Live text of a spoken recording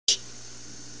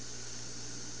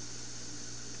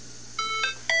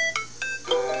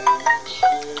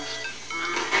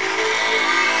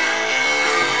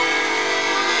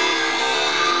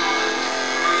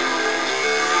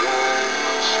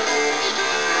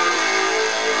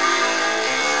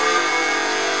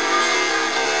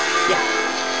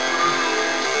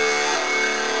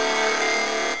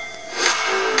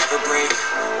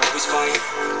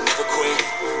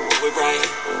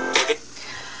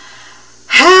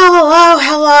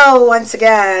Hello, once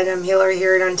again. I'm Hillary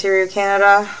here in Ontario,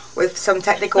 Canada, with some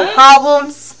technical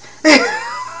problems.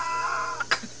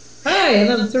 Hi,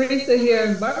 and I'm Teresa here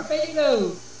in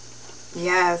Barbados.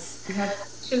 Yes. We have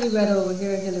chilly weather over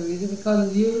here, Hillary. Is it because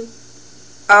of you?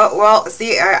 Oh, well,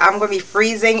 see, I'm going to be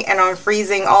freezing, and I'm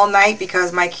freezing all night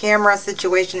because my camera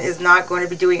situation is not going to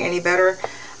be doing any better.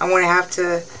 I'm going to have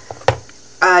to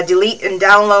delete and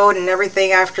download and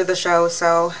everything after the show,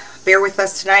 so bear with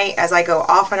us tonight as I go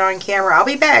off and on camera. I'll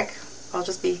be back. I'll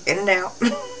just be in and out.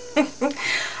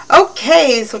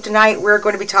 Okay, so tonight we're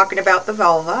going to be talking about the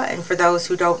vulva, and for those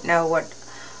who don't know what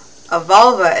a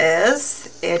vulva is,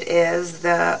 it is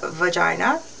the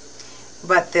vagina,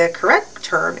 but the correct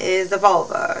term is the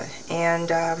vulva, and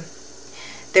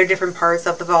there are different parts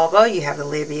of the vulva. You have the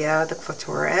labia, the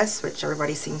clitoris, which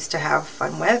everybody seems to have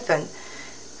fun with and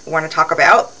want to talk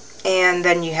about. And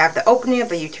then you have the opening of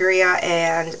the uteria,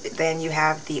 and then you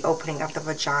have the opening of the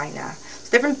vagina.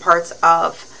 It's different parts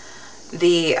of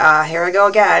the, here I go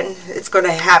again. It's going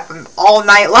to happen all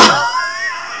night long.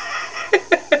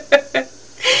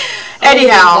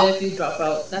 Anyhow. If you drop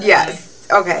out, that's yes.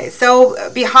 Fine. Okay. So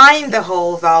behind the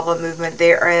whole vulva movement,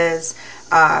 there is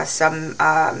some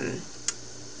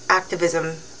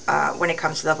activism when it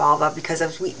comes to the vulva, because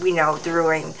as we know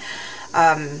during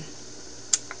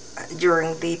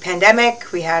the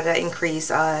pandemic, we had an increase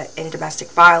in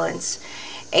domestic violence,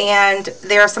 and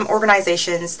there are some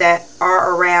organizations that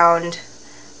are around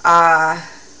oh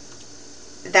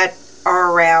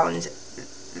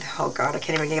god, I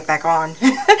can't even get back on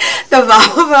the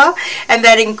vulva, and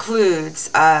that includes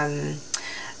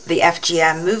the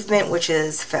FGM movement, which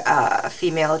is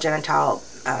female genital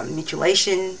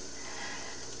mutilation.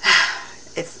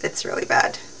 It's really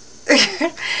bad.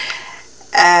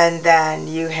 And then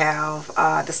you have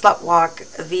the Slut Walk,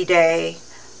 V-Day,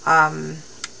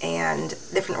 and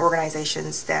different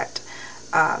organizations that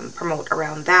promote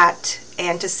around that.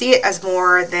 And to see it as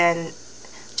more than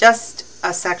just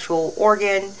a sexual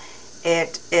organ,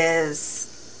 it is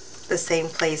the same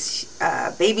place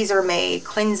babies are made,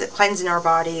 cleansing our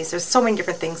bodies. There's so many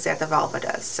different things that the vulva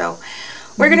does. So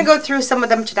we're going to go through some of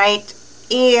them tonight,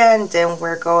 and then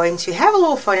we're going to have a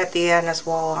little fun at the end as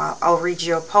well. I'll read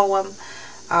you a poem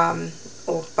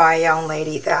by a young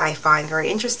lady that I find very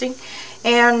interesting,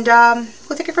 and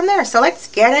we'll take it from there. So let's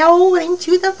get out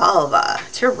into the vulva.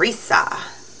 Teresa.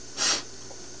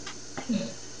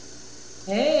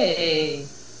 Hey,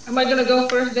 am I gonna go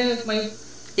first then? It's my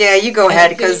yeah, you go ahead,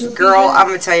 because girl, I'm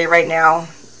gonna tell you right now.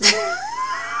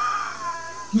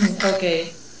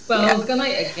 Okay, well, good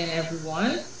night again,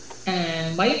 everyone.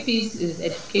 And my piece is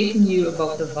educating you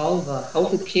about the vulva, how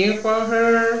to care for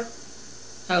her,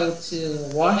 how to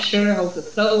wash her, how to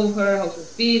clothe her, how to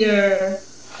feed her,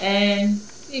 and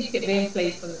keep it in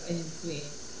place in between.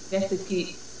 Just to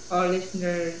keep our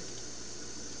listeners,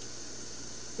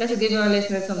 just to give our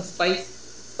listeners some spice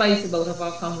about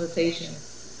our conversation.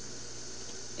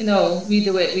 You know, we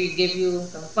do it, we give you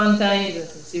some fun times and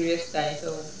some serious times.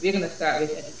 So we're going to start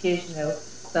with educational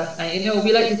stuff. And you know,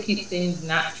 we like to keep things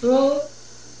natural.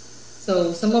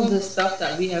 So some of the stuff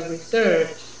that we have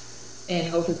researched and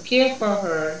how to care for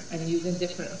her and using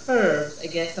different herbs. I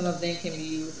guess some of them can be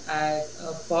used as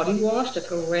a body wash, like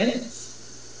a rinse.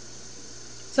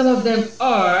 Some of them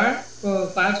are for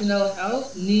vaginal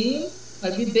health. Neem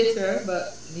might be bitter,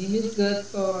 but neem is good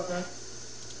for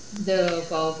the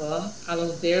vulva.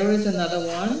 Aloe vera is another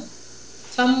one.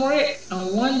 Turmeric,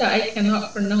 and one that I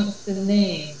cannot pronounce the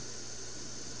name.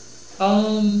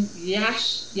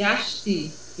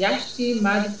 Yashti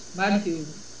Madhu.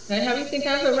 How do you think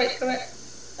I have it right? Correct?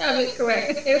 I have it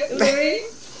correct. Hillary?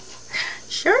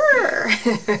 Sure.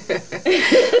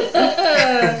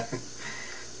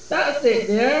 That's it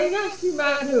there. Yashti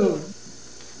Madhu.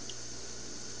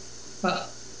 But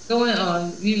going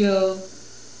on,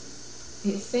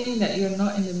 it's saying that you're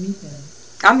not in the meeting.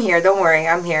 I'm here, don't worry,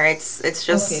 I'm here. It's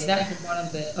just okay, that's one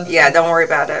of the okay. Yeah, don't worry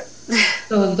about it.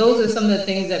 So those are some of the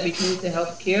things that we do to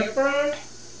help care for her.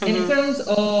 In terms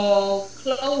of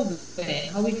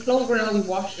clothing, how we clothe her and how we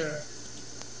wash her.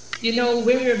 You know,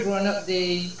 when we were growing up,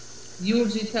 they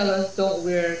usually tell us don't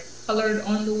wear colored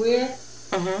underwear.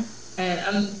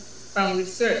 And from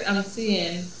research, I'm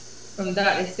seeing from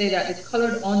that, they say that the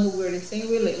colored underwear, the same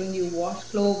way like when you wash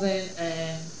clothing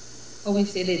and how we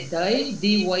say they dye,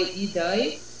 D-Y-E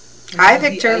dye. Hi,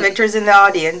 Victor. Victor's in the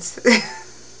audience.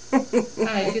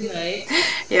 Hi, good night.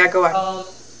 Yeah, go on.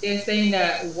 They're saying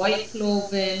that white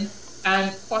clothing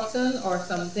and cotton or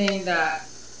something that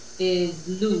is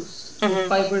loose, the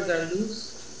fibers are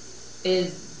loose,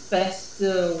 is best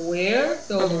to wear.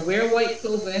 So wear white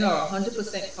clothing or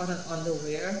 100% cotton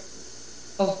underwear.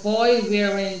 Avoid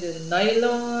wearing the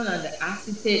nylon and the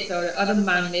acetate or the other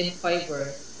man-made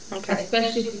fibers,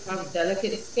 especially if you have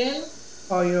delicate skin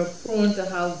or you're prone to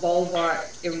have vulvar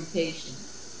irritation.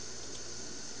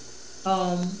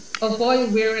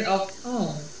 Avoid wearing of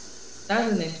tongs.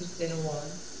 That's an interesting one.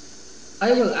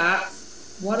 I will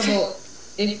ask, what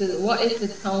if the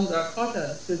tongs are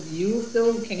cotton?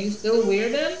 Can you still wear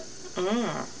them?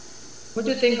 What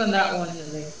do you think on that one,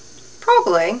 Lily?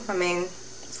 Probably. I mean,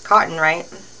 it's cotton, right?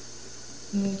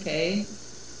 Okay.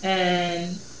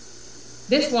 And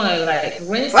this one I like.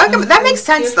 Well, that makes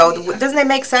sense, though. Doesn't it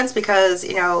make sense? Because,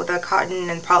 you know, the cotton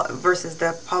and versus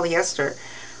the polyester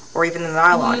or even the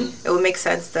nylon, it would make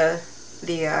sense the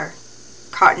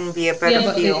cotton be a better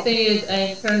feel. Yeah, but the thing is,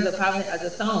 in terms of having it as a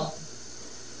thong.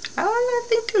 I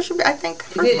think it should be. I think,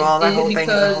 first of all, that whole thing is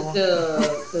a whole...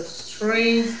 because the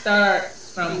string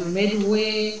starts from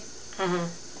midway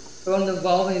from the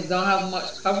vulva and you don't have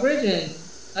much coverage, and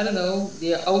I don't know,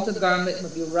 the outer garment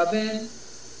might be rubbing.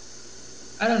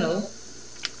 I don't know.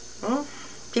 Well,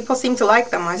 people seem to like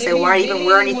them. I say, why even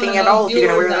wear anything at all if you're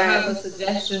going to wear that? Have a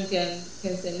suggestion can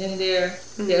send in their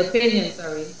opinion,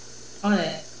 on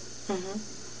it.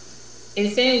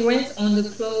 It's saying rinse on the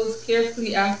clothes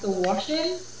carefully after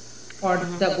washing or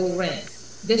double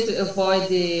rinse. This to avoid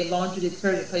the laundry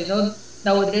detergent. Because you know,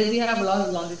 nowadays we have a lot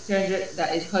of laundry detergent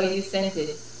that is highly scented.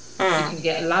 You can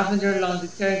get lavender laundry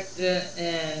detergent,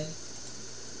 and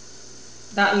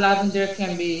that lavender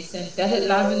can be synthetic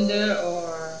lavender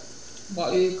or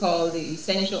what we call the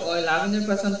essential oil lavender,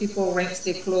 but some people rinse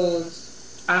their clothes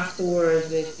afterwards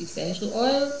with essential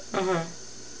oil.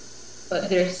 But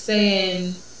they're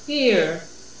saying here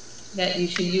that you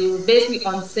should use basically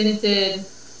unscented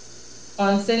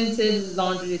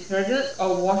laundry detergent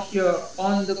or wash your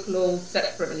underclothes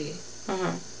separately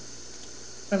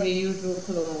from your usual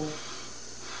clothes.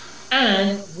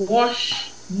 And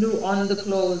wash new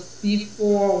underclothes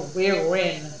before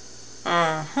wearing.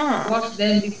 Wash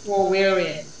them before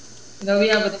wearing. You know, we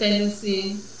have a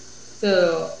tendency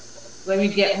to, when we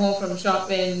get home from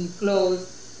shopping clothes,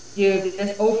 you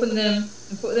just open them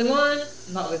and put them on,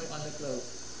 not with underclothes.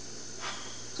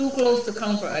 Too close to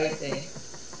comfort, I say.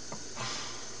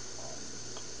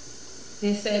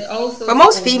 They said also... But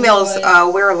most females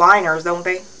wear liners, don't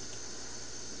they?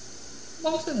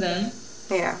 Most of them.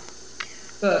 Yeah.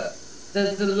 But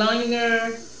does the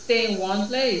liner stay in one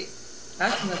place?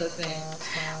 That's another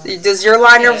thing. Does your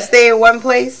liner stay in one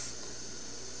place?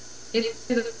 It's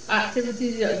the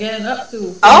activities you're getting up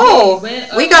to. Oh,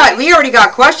 we already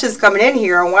got questions coming in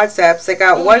here on WhatsApp. So I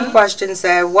got one question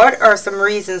said, what are some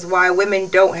reasons why women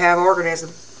don't have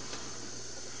orgasms?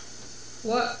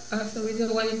 What are some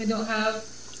reasons why women don't have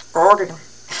orgasm?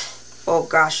 Oh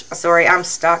gosh, sorry, I'm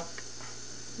stuck.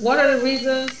 What are the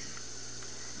reasons?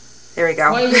 There we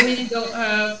go. Why women don't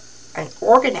have an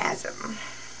orgasm?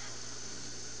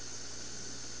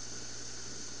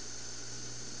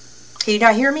 Can you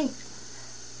not hear me?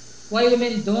 Why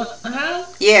women don't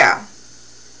have? Yeah.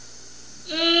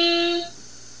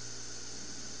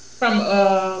 From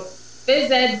a phys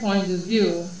ed point of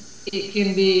view, it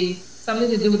can be something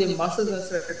to do with the muscles and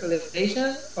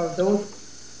circulation, or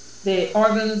the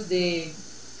organs, the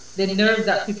nerves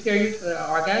that prepare you for the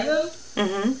orgasm.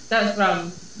 That's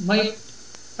from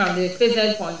the phys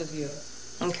ed point of view.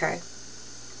 Okay.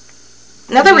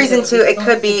 Another reason too, it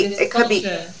could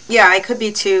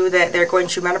be too that they're going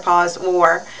through menopause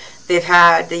or they've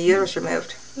had the uterus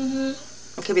removed.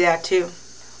 It could be that too,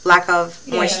 lack of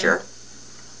moisture.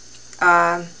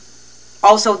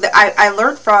 Also, I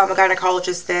learned from a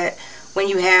gynecologist that when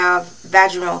you have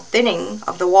vaginal thinning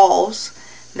of the walls,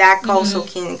 that also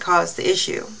can cause the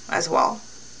issue as well.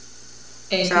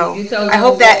 And so I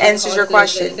hope that answers your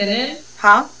question.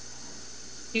 Huh?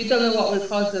 Can you tell me what would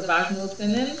cause the vaginal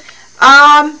thinning?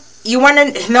 You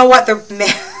want to know what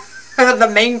the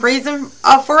main reason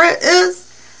for it is?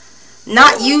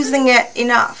 Not using it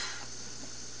enough.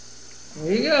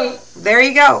 There you go. There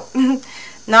you go.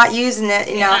 Not using it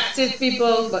enough. Active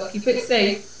people, but keep it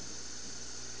safe.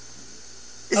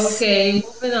 Okay,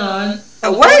 moving on.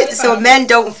 What? So men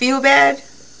don't feel bad?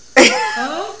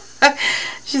 Huh?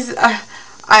 She's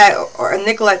or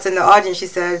Nicolette's in the audience. She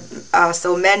said,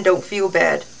 so men don't feel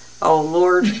bad. Oh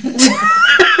Lord.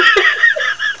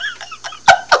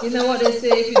 You know what they say,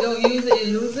 if you don't use it,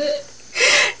 you lose it?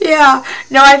 Yeah.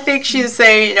 No, I think she's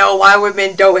saying, why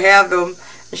women don't have them.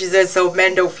 And she said, so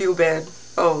men don't feel bad.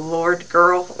 Oh, Lord,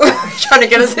 girl. Trying to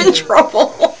get us in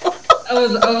trouble. I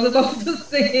was about to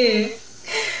say.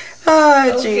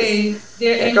 Oh, jeez. Okay,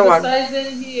 they're Yeah, go on.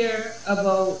 emphasizing here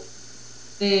about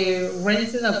the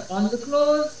rinsing of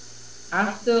underclothes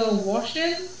after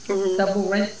washing, double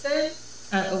rinsing,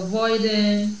 and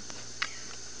avoiding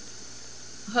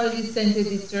highly scented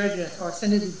detergents or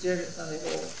scented detergents on the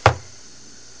whole.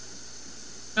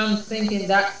 I'm thinking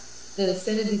that the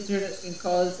scented detergents can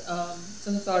cause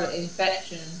some sort of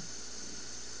infection.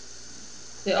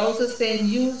 They're also saying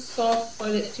use soft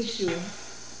toilet tissue,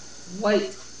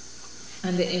 white,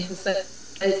 and they emphasize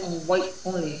on white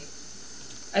only.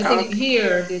 I think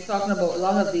here they're talking about a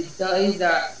lot of the dyes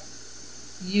that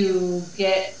you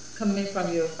get coming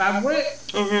from your fabric.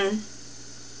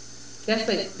 That's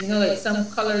like some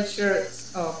colored shirts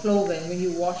or clothing, when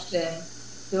you wash them,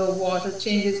 the water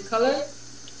changes color.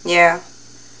 Yeah.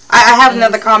 I have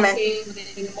another comment.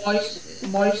 The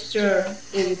moisture,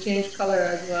 it will change color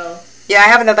as well. Yeah, I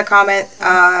have another comment.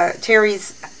 Terry, he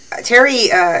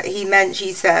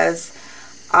says,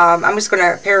 I'm just going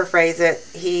to paraphrase it.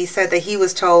 He said that he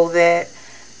was told that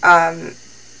an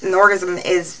orgasm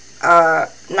is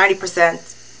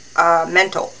 90%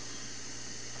 mental.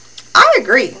 I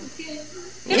agree.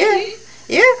 Yeah.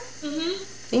 You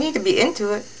need to be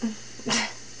into it.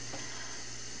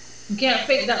 You can't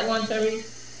fake that one, Terry.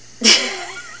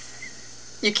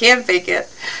 You can fake it.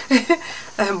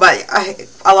 But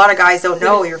a lot of guys don't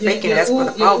know you're faking it. That's what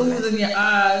the problem is. In your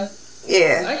eyes.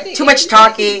 Yeah. Too much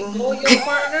talking. You know your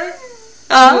partner.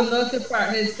 You know if your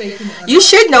partner is faking it or not. You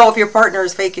should know if your partner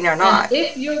is faking it or not. And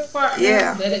if your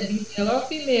partner, let it be male or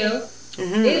female,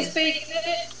 is faking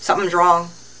it, something's wrong.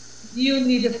 You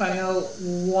need to find out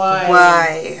why.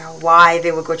 Why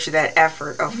they would go through that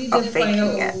effort of faking it. You need to find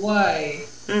out why.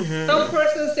 Some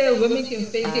persons say women can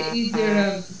fake it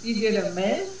easier than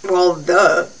men. Well,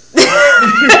 duh.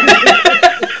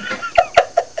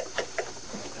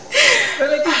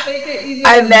 Women can fake it easier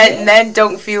and than men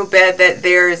don't feel bad that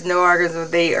there is no orgasm.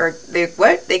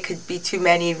 They could be too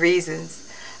many reasons.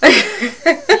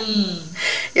 Yeah,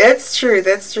 that's true.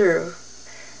 That's true.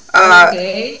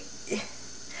 Okay.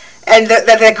 And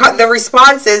the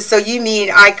response is, so you mean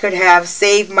I could have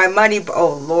saved my money?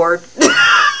 Oh, Lord.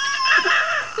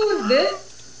 Who is this?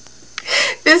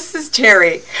 This is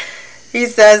Terry. He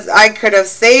says, I could have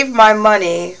saved my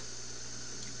money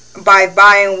by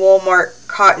buying Walmart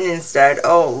cotton instead.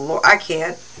 Oh, Lord, I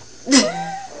can't.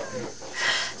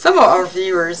 Some of our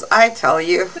viewers, I tell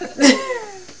you.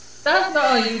 That's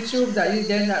not on YouTube that you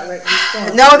did not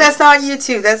respond. No, that's not on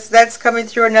YouTube. That's coming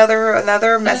through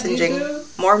another messaging.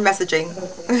 More messaging.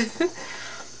 Okay.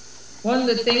 One of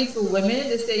the things for women,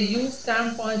 they say use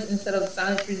tampons instead of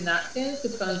sanitary napkins to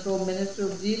control menstrual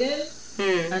bleeding,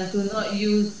 and do not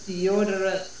use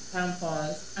deodorant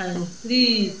tampons, and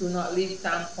please do not leave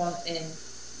tampons in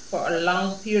for a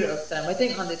long period of time. I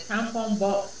think on the tampon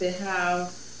box they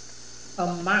have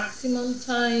a maximum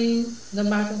time, no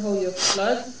matter how you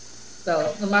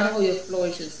no matter how you flow,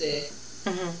 I should say.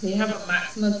 They have a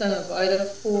maximum time of either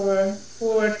 4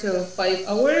 to 5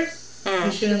 hours.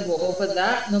 You shouldn't go over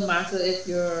that, no matter if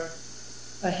you're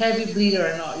a heavy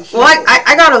bleeder or not. You well,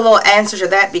 I got a little answer to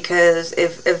that, because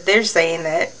if they're saying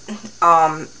that,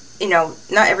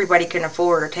 not everybody can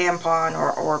afford a tampon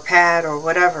or pad or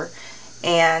whatever,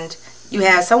 and you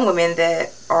have some women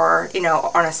that are,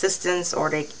 on assistance,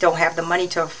 or they don't have the money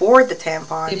to afford the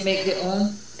tampons. They make their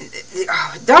own?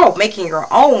 No, making your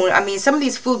own. I mean, some of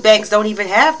these food banks don't even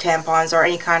have tampons or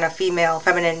any kind of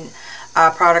feminine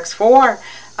products for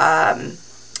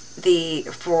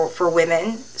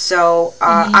women. So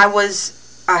I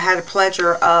had a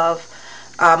pleasure of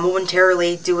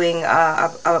momentarily doing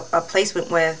a placement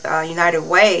with United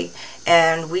Way,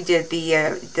 and we did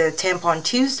the Tampon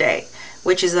Tuesday,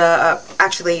 which is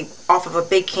actually off of a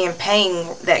big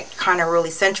campaign that kind of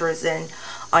really centers in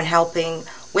on helping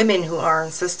women who are in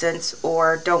assistance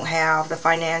or don't have the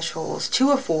financials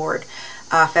to afford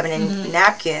feminine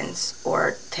napkins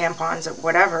or tampons or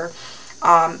whatever,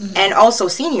 and also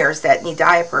seniors that need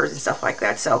diapers and stuff like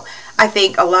that. So I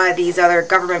think a lot of these other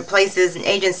government places and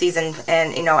agencies and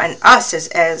us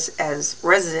as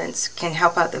residents can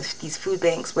help out these food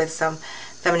banks with some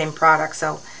feminine products.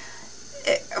 So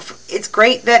it's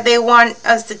great that they want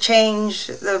us to change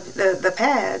the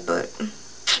pad, but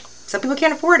some people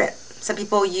can't afford it. Some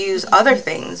people use other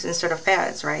things instead of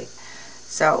pads, right?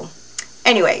 So,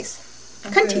 anyways,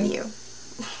 continue.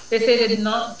 They say they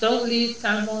don't leave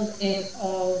tampons in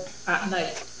all at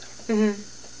night.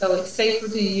 So it's safer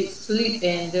to sleep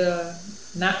in the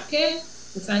napkin,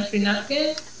 the sanitary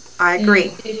napkin, I And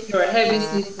agree. if you're a heavy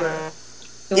sleeper,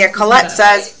 don't Yeah, sleep on Colette that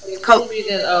says, night. It's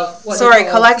reason of what they sorry,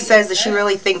 call Colette says that she CSS.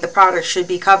 really think the product should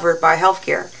be covered by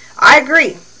healthcare. I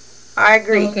agree. I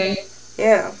agree. Okay.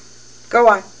 Yeah. Go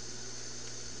on.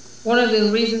 One of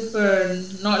the reasons for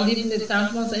not leaving the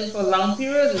tampons in for long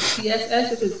periods is TSS,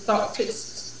 which is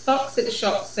toxic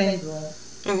shock syndrome.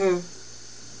 Mm-hmm.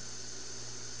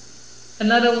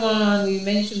 Another one, we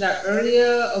mentioned that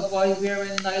earlier, avoid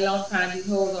wearing nylon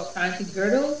pantyhose or panty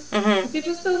girdles. Mm-hmm. Do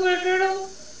people still wear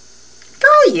girdles?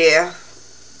 Oh, yeah.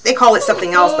 They call it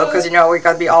something else, though, because, we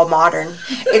got to be all modern.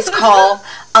 It's called,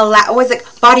 what is it?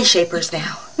 Body shapers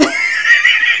now.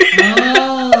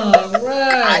 Oh,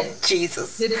 right. God,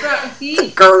 Jesus. They trap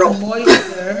heat Girdle. and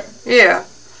moisture. Yeah.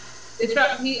 They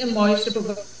trap heat and moisture,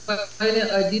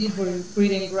 providing a deep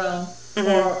breeding ground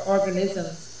for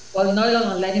organisms. While nylon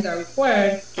and leggings are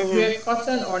required, wear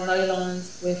cotton or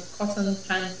nylons with cotton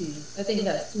panties. I think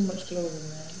that's too much clothing,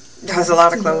 man. That's a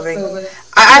lot of clothing.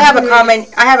 I have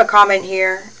a comment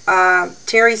here.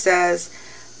 Terry says,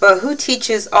 but who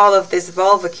teaches all of this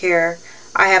vulva care?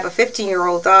 I have a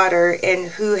 15-year-old daughter and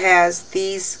who have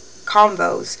these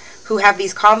convos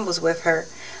with her.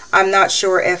 I'm not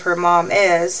sure if her mom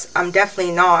is. I'm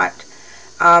definitely not.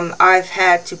 I've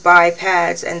had to buy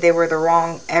pads and they were the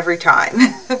wrong every time.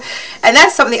 And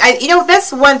that's something,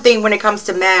 that's one thing when it comes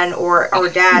to men or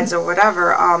dads or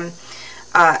whatever,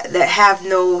 that have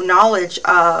no knowledge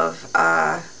of,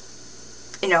 how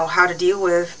to deal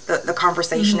with the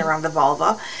conversation around the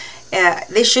vulva.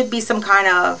 There should be some kind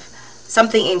of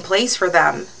something in place for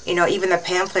them, even the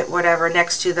pamphlet, whatever,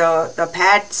 next to the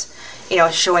pads,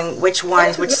 showing which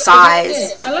ones, which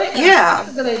size. I like that. Yeah. That's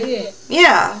a good idea.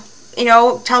 Yeah.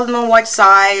 Tell them what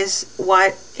size,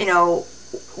 what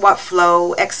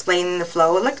flow, explaining the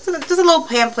flow. Like, there's a little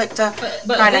phamphlet to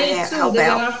kind of help they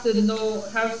out. have to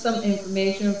have some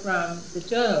information from the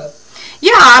child.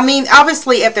 Yeah, I mean,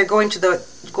 obviously, if they're going to the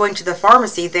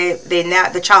pharmacy,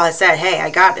 the child has said, "Hey, I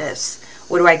got this.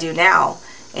 What do I do now?"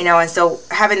 And so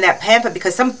having that pamphlet,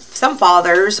 because some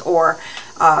fathers or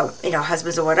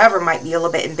husbands or whatever might be a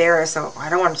little bit embarrassed. So I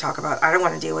don't want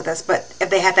to deal with this. But if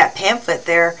they have that pamphlet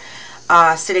there,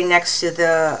 sitting next to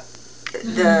the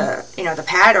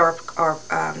pad or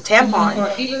tampon,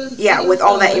 Or even with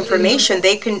all that information,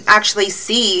 they can actually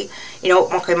see,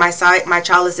 okay, my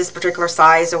child is this particular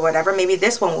size or whatever. Maybe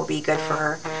this one will be good for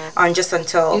her, just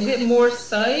until. Is it more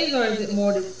size or is it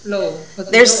more the flow?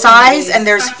 There's size and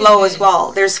there's flow as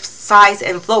well. There's size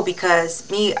and flow because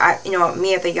me at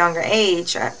the younger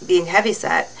age, being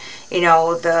heavyset,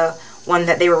 the one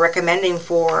that they were recommending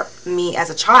for me as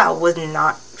a child was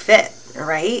not fit.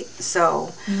 Right,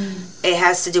 so it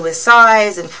has to do with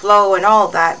size and flow and all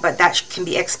that, but that can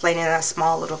be explained in a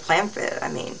small little pamphlet. I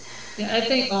mean, I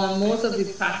think on most of the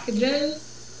packages,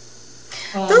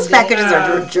 those packages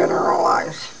are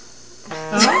generalized.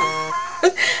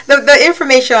 The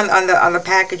information on the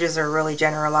packages are really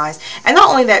generalized, and not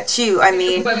only that too. I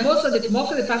mean, but most of the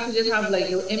packages have like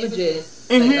your images,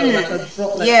 like a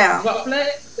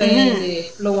droplet saying the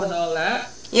flow and all that.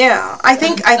 Yeah, I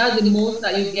think that's the most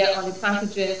that you get on the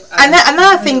packages. And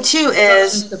another thing too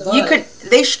is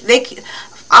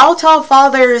I'll tell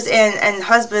fathers and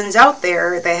husbands out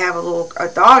there they have a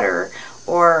daughter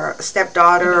or a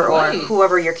stepdaughter or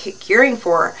whoever you're caring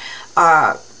for,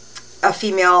 a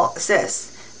female cis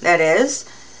that is,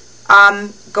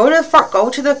 go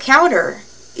to the counter.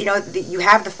 You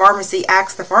have the pharmacy.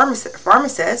 Ask the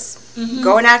pharmacist.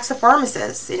 Go and ask the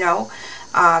pharmacist.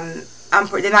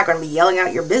 They're not going to be yelling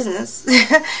out your business.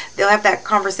 They'll have that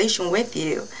conversation with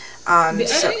you. I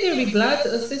think they'll be glad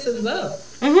to assist as well.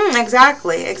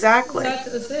 Exactly. Glad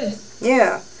to assist.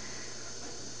 Yeah.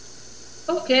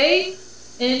 Okay.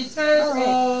 In terms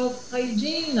of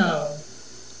hygiene now.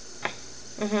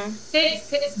 Take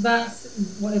 6 baths,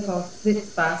 what they call 6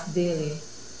 baths daily.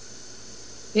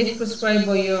 It's prescribed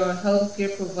by your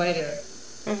healthcare provider.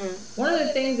 One of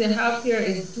the things they have here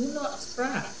is do not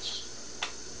scratch.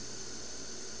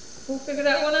 Who figured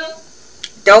that one out?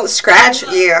 Don't scratch.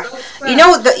 Yeah. Don't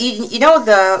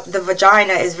scratch. The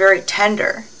vagina is very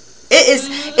tender.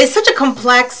 It's such a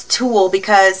complex tool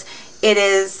because it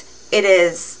is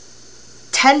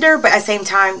tender, but at the same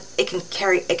time it can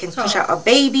push out a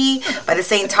baby, but at the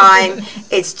same time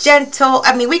it's gentle.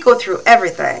 I mean, we go through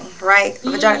everything, right?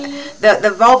 Vagina,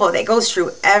 the vulva, that goes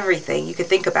through everything you could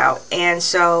think about. And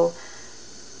so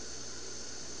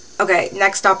okay,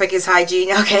 next topic is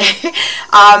hygiene. Okay.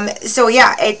 So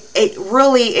yeah, it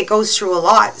really goes through a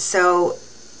lot. So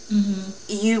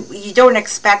you don't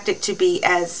expect it to be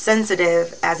as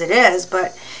sensitive as it is,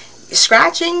 but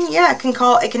scratching, yeah, it can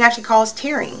actually cause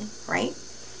tearing, right?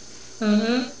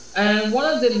 And one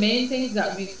of the main things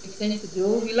that we tend to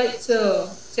do, we like to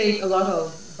take a lot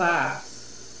of baths,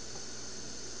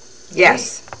 right?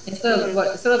 Yes. Instead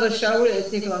of a shower, we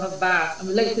take a lot of baths, and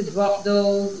we like to drop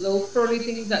those little curly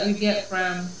things that we get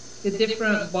from the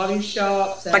different body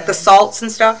shops Like the and salts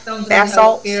and stuff? some of the Bath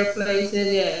salts? healthcare places.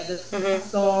 Yeah, the Mm-hmm.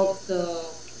 salts, the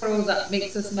pearls that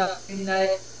makes us smell really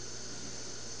nice.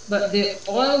 But the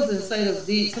oils inside of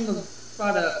these, some of the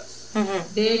products,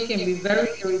 Mm-hmm. they can be very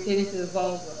irritating to the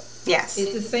vulva. Yes.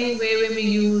 It's the same way when we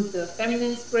use the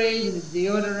feminine sprays and the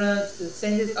deodorants, the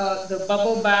scented, the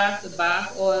bubble bath, the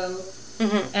bath oil.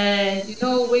 Mm-hmm. And you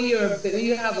know, when you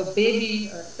have a baby,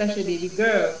 or especially a baby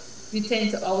girl, you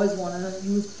tend to always want to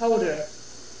use powder.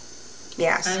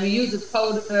 Yes. And we use the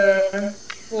powder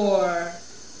for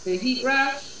the heat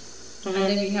rash. And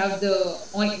then we have the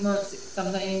ointments.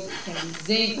 Sometimes it can be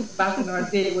zinc. Back in our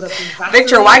day, it would have been Vaseline.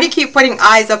 Victor, why do you keep putting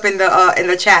eyes up in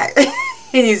the chat?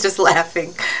 And he's just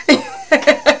laughing.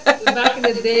 Back in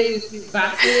the day, it used to be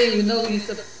Vaseline. You know, we used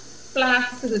to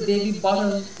plaster the baby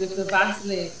bottom with the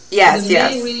Vaseline. Yes, the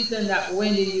main reason that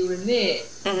when they urinate,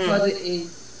 because it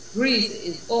is grease, it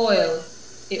is oil,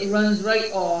 it runs right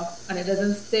off and it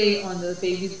doesn't stay on the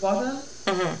baby's bottom.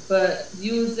 But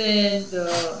using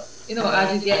the,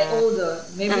 as you get older,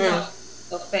 maybe not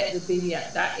affect the baby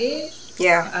at that age.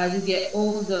 Yeah. As you get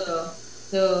older,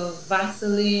 the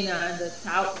Vaseline and the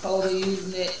talc powder,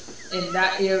 using it in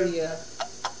that area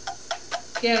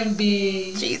can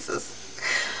be... Jesus.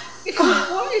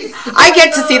 I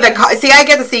get to see I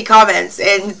get to see comments,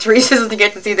 and Teresa doesn't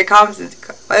get to see the comments.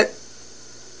 What?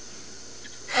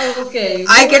 Oh, okay.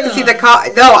 I get to see the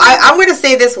No, I'm going to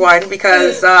say this one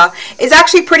because it's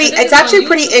actually pretty. It's actually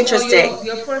pretty interesting.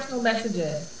 Your personal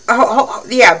messaging.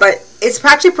 Yeah, but it's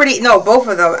actually pretty. No, both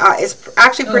of them. It's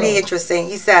actually pretty interesting.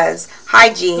 He says,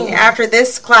 "Hygiene. After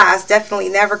this class, definitely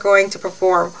never going to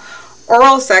perform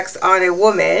oral sex on a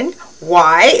woman.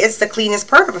 Why? It's the cleanest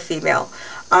part of a female.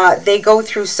 They go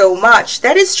through so much.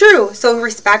 That is true. So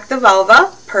respect the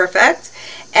vulva. Perfect.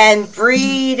 And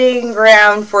breeding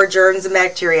ground for germs and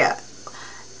bacteria.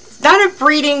 It's not a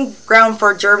breeding ground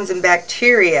for germs and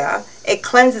bacteria. It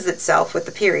cleanses itself with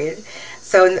the period."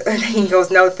 So he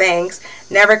goes, "No thanks.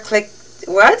 Never clicked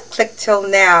till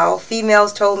now.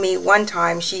 Females told me one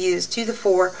time she used 2 to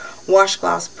 4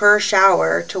 washcloths per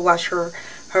shower to wash her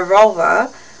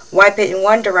vulva. Wipe it in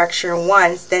one direction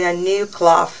once, then a new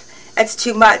cloth. It's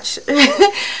too much."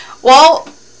 Well,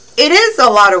 it is a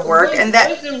lot of work, and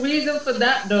what's the reason for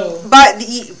that, though? But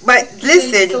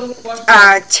listen,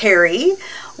 Terry,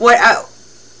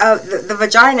 the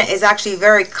vagina is actually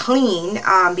very clean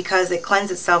because it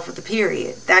cleanses itself with the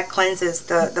period. That cleanses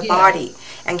the body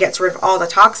and gets rid of all the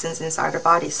toxins inside the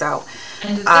body. So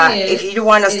if you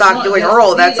want to stop doing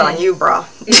oral, that's on you, bro.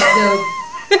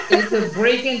 It's the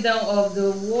breaking down of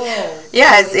the wall.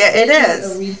 Yes, it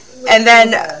is. And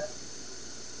then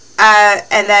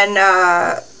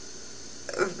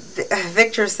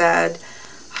Victor said,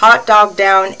 "Hot dog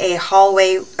down a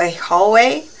hallway. A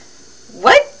hallway?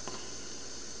 What?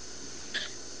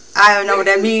 I don't know what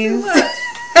that means."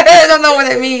 I don't know what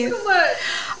that means.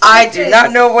 I do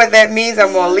not know what that means.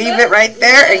 I'm going to leave it right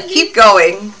there and keep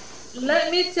going. Let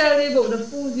me tell you about the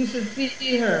foods you should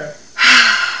feed her.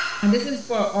 And this is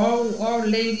for all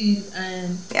ladies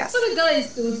and for the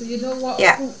guys too. So you know what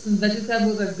fruits and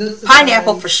vegetables are good to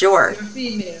pineapple for sure. For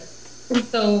female.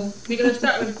 So we're going to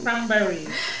start with cranberries.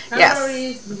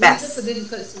 Cranberries, the best. reason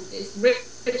for this because it's rich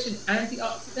in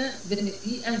antioxidants, vitamin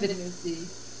E and vitamin C.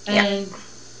 And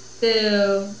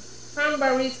the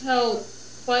cranberries help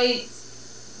fight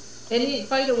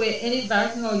away any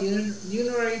vaginal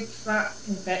urinary tract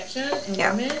infection in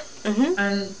women.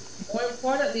 And more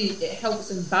importantly, it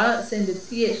helps in balancing the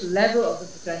pH level of the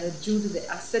vagina due to the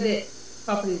acidic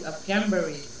properties of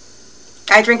cranberries.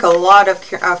 I drink a lot of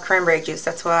cranberry juice.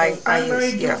 That's why I use.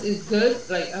 Cranberry juice is good.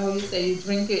 Like how you say, you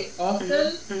drink it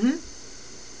often,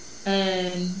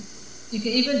 and you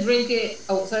can even drink it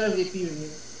outside of your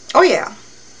period. Oh yeah.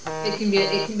 It can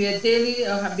be a daily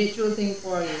or habitual thing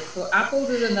for you. So apples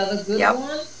is another good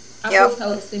one. Apples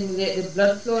help stimulate the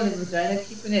blood flow in the vagina,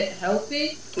 keeping it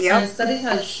healthy. And studies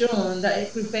have shown that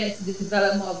it prevents the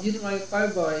development of uterine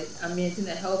fibroids and maintain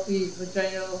a healthy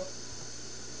vaginal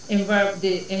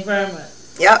environment.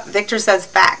 Yep, Victor says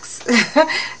facts.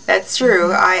 That's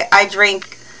true. I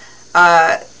drink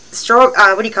what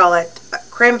do you call it?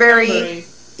 Cranberry.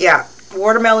 Yeah,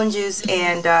 watermelon juice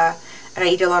and I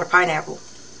eat a lot of pineapple.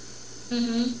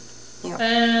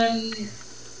 And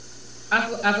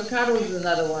Avocado is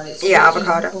another one. It's Yeah, rich in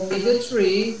avocado.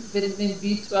 omega-3, vitamin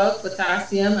B12,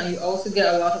 potassium, and you also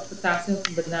get a lot of potassium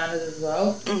from bananas as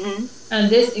well. And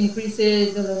this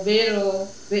increases the libido,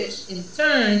 which in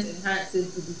turn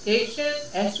enhances lubrication,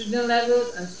 estrogen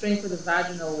levels, and strength of the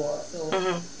vaginal wall. So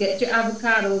get your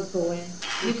avocados going.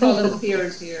 We call them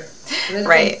pears here. So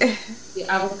right. The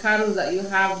avocados that you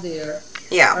have there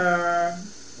are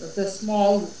the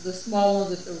small ones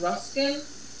with the rough skin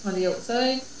on the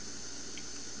outside.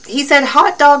 He said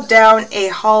hot dog down a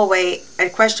hallway, a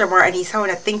question mark, and he's having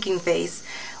a thinking face.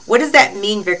 What does that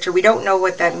mean, Victor? We don't know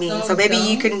what that means. So maybe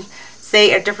you can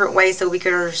say a different way so we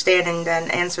can understand and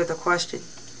then answer the question.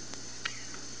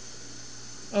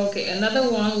 Okay,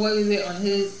 another one, what we wait on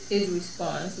his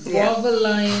response. Guava,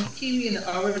 lime, kiwi, and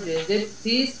oranges.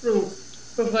 These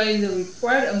fruits provide the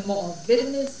required amount of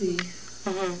vitamin C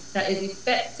that is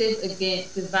effective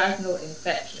against the vaginal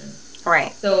infection.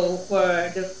 Right. So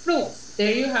for the fruits,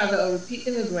 there you have it. I'll repeat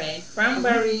them again.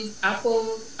 Cranberries,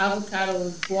 apples,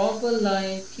 avocados, guava,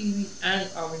 lime, kiwi, and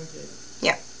oranges.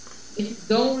 Yeah. If you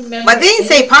don't remember... But they didn't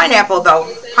say pineapple, though.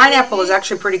 Pineapple is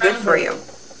actually pretty good for you.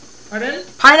 Pardon?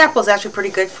 Pineapple is actually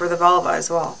pretty good for the vulva as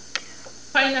well.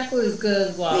 Pineapple is good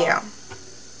as well. Yeah.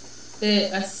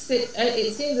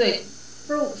 It seems like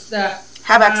fruits that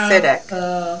have acidic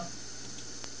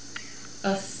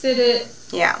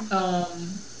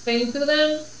thing to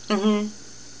them.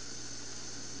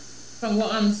 From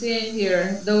what I'm seeing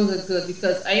here, those are good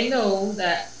because I know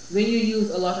that when you use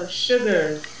a lot of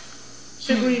sugary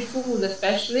foods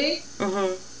especially,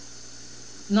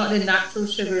 not the natural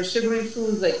sugary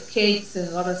foods like cakes and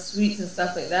a lot of sweets and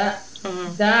stuff like that,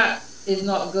 that is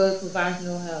not good for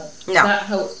vaginal health. No. That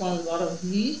helps from a lot of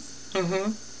yeast.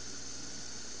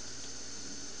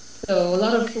 So a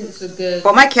lot of fruits are good.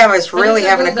 Well, my camera is really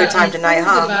having a good time tonight,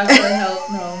 huh?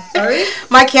 No, sorry.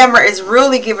 My camera is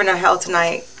really giving a hell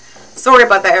tonight. Sorry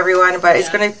about that, everyone, but it's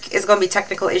gonna be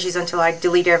technical issues until I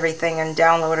delete everything and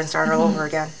download and start all over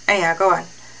again. Anyhow, go on.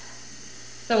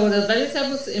 So the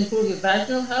vegetables to improve your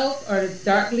vaginal health are the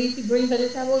dark leafy green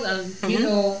vegetables, and you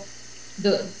know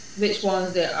which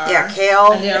ones there are. Yeah,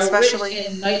 kale, and they are especially rich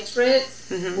in nitrates,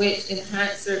 which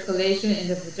enhance circulation in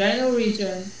the vaginal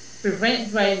region,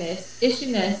 prevent dryness,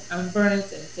 itchiness, and burning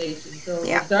sensation. So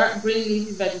the dark green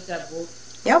leafy vegetables.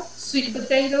 Sweet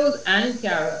potatoes and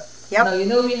carrots. Now you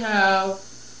know we have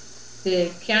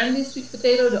the candy sweet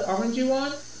potato, the orangey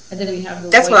one, and then we have the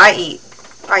That's what I eat.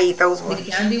 I eat those ones.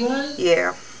 The candy one?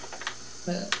 Yeah.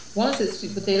 But once it's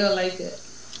sweet potato, I like it.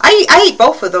 I eat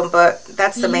both of them, but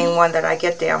that's the main one that I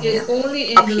get down here. It's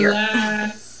only in the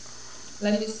last,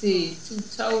 let me see,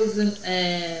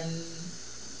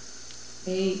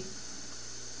 2008,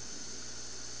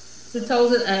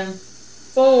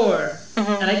 2004.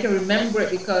 And I can remember it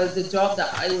because the job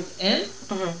that I was in.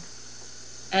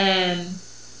 And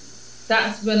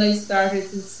that's when I started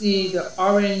to see the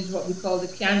orange, what we call the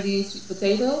candy sweet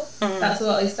potato. That's when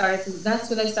I started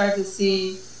to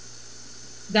see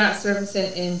that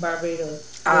surfacing in Barbados.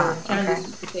 The candy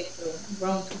sweet potato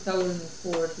around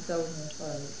 2004,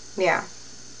 2005. Yeah.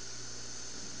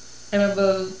 I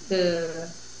remember the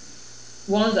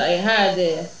ones I had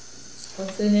there.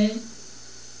 What's the name?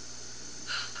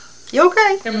 You okay?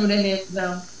 I can't remember the name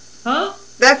now. Huh?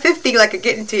 That 50 like a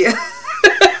getting to you.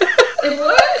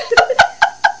 What?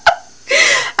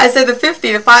 I said the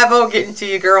 50, the 50 getting to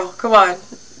you, girl. Come on.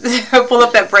 Pull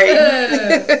up that brain.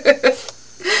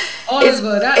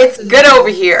 It's good over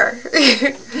here.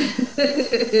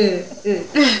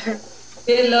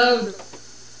 They love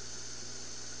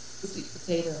the sweet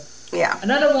potato. Yeah.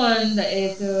 Another one that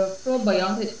is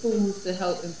probiotic foods to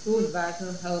help improve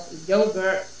vaginal health is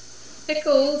yogurt,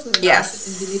 pickles,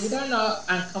 believe it or not,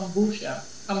 and kombucha.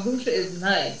 Kombucha is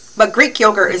nice. But Greek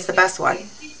yogurt is the best one.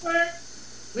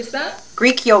 What's that?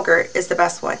 Greek yogurt is the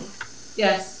best one.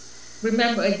 Yes.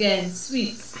 Remember, again,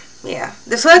 sweets. Yeah.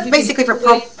 So that's basically for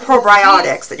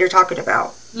probiotics that you're talking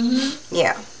about.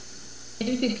 Yeah. If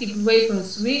you can keep away from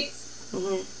sweets,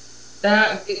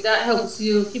 that helps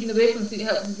you. Keeping away from sweets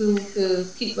helps you to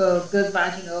keep a good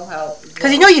vaginal health.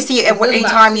 Because you see it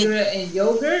anytime you in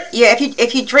yogurt. Yeah,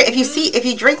 if you drink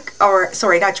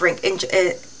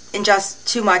ingest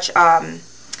too much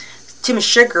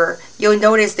sugar, you'll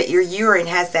notice that your urine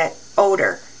has that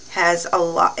odor. It's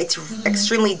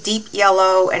extremely deep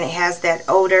yellow, and it has that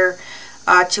odor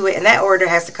to it, and that odor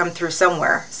has to come through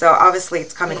somewhere. So obviously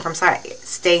it's coming from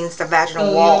stains the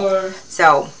vaginal wall.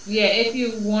 So if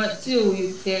you want to,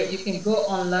 you can go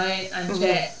online and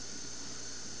check.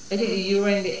 I think the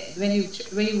urine, when you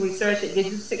research it, they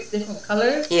do 6 different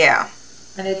colors. Yeah.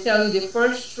 And they tell you the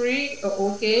first 3 are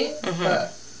okay,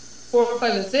 but 4,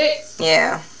 5, and 6,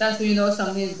 Yeah. that's when you know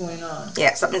something is going on.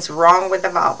 Yeah, something's wrong with the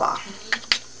vulva.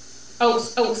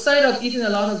 Outside of eating a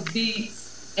lot of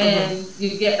beets and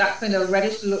you get that kind of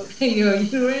reddish look in your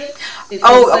urine, it's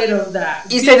outside of that.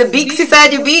 You say the beets? You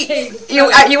said you beets?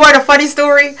 You want a funny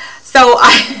story? So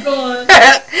Go on.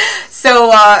 a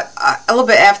little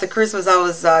bit after Christmas, I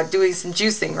was doing some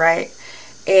juicing, right?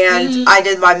 And I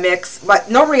did my mix,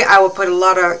 but normally I would put a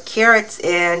lot of carrots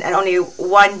in and only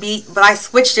one beet, but I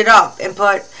switched it up and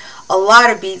put a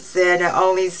lot of beets in and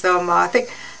only some, I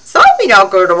think, some beet I'll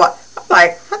go to what? I'm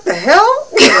like, what the hell?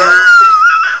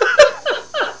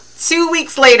 2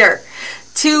 weeks later,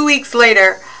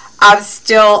 I was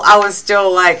still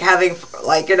like having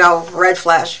like, you know, red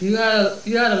flash. You had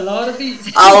a lot of beets.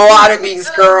 A lot of beets,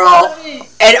 girl.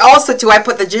 And also too, I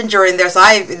put the ginger in there, so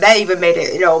that even made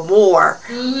it, you know, more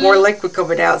liquid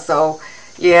coming out. So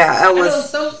yeah, I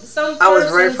was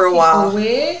ready for a while.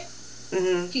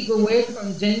 Keep away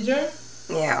from ginger.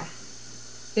 Yeah.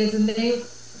 There's a name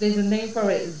for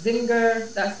it,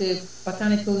 zinger. That's a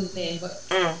botanical name, but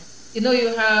you know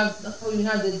you have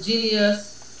the genius.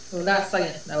 So that's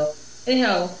science now.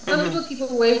 Anyhow, some people keep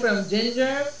away from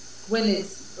ginger when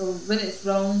it's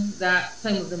around that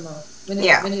time of the month. When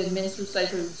your menstrual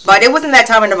cycle is. But it wasn't that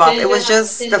time of the month. It was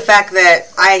just the fact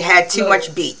that I had too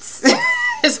much beets.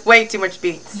 It's way too much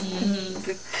beets.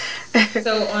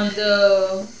 So on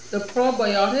the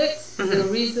probiotics, the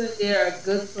reason they're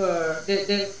good for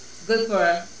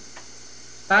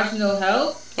vaginal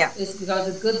health is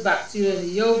because the good bacteria in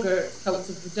the yogurt helps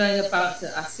the vagina balance the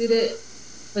acidic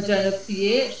vaginal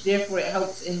pH, therefore it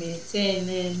helps in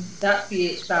maintaining that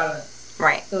pH balance.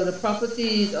 Right. So the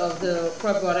properties of the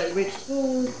probiotic rich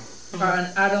foods are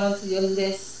an add-on to your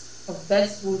list of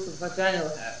best foods for vaginal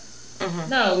health.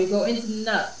 Now we go into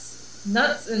nuts.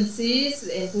 Nuts and seeds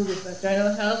improve the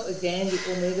vaginal health. Again, the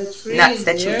omega-3 nuts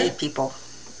that you eat, people.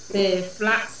 The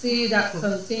flaxseed that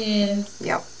contains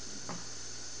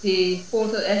the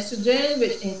phytoestrogen,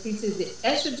 which increases the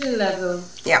estrogen level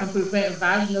and prevent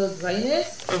vaginal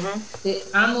dryness. The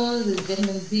almonds is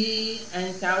vitamin B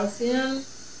and calcium,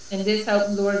 and this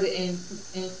helps lower the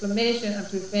inflammation and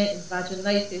prevent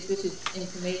vaginitis, which is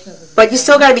inflammation of the vagina. But you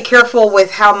still got to be careful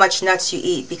with how much nuts you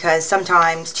eat, because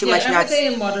sometimes too much nuts.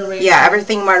 Everything in moderation. Yeah,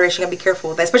 everything in moderation. You got to be careful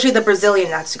with that, especially the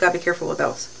Brazilian nuts. You got to be careful with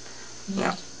those.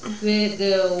 Yeah.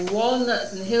 The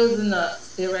walnuts and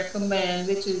hazelnuts they recommend,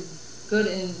 which is good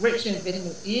and rich in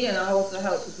vitamin E, and also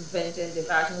helps with preventing the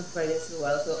vaginal dryness as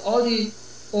well. So all the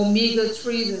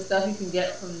omega-3s and stuff you can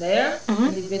get from there,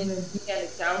 and the vitamin B and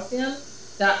the calcium,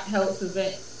 that helps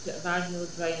prevent vaginal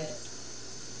dryness.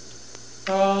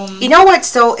 You know what?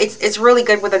 So it's really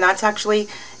good with the nuts, actually.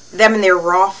 Them in their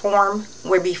raw form,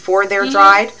 where before they're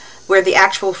dried, where the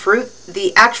actual fruit,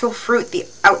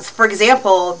 for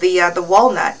example, the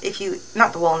walnut, the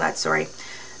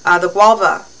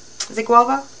guava. Is it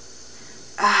guava?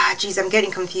 Geez, I'm getting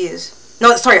confused.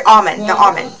 No, sorry, almond. The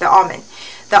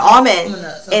almond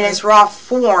in its raw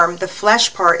form, the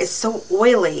flesh part is so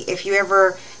oily. If you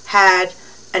ever had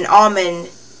an almond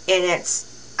in its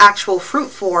actual fruit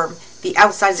form, the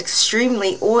outside is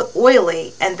extremely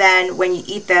oily, and then when you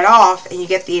eat that off and you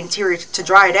get the interior to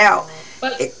dry it out.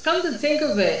 But come to think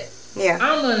of it,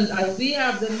 almonds, we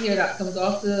have them here that comes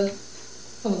off the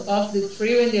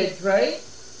tree when they're dry,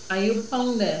 and you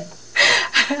pound them.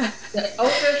 The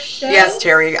outer shell. Yes,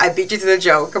 Terry, I beat you to the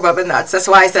joke about the nuts. That's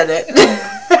why I said it.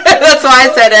 That's why I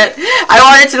said it. I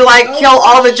wanted to kill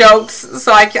all the jokes,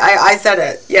 so I said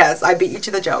it. Yes, I beat you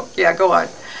to the joke. Yeah, go on.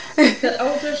 The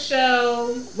outer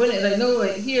shell, when it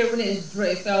when it is dry,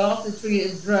 it fell off the tree,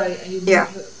 it's dry, and you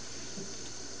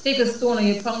take a stone and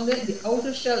you pound it. The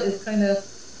outer shell is kind of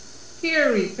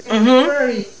furry, and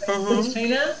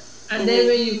then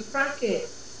when you crack it,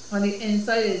 on the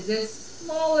inside is this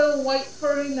small little white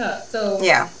furry nut. So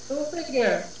go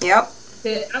figure. Yep.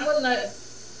 The almond nuts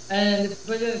and the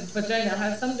vagina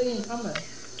have something in common.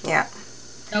 Yeah.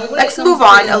 Now, let's move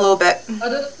on a little bit.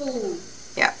 Other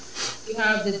foods. Yeah. You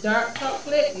have the dark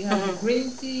chocolate. You have the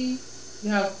green tea. You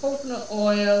have coconut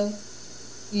oil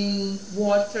in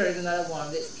water is another one.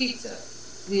 Let's keep the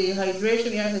hydration.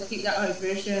 We have to keep that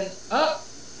hydration up.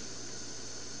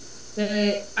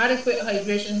 The adequate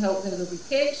hydration helps in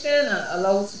lubrication and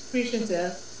allows secretion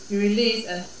to be released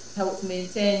and helps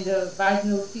maintain the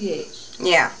vaginal pH.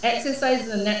 Yeah. Exercise is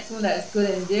the next one that's good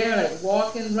in there, like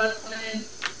walking, running,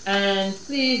 and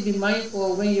please be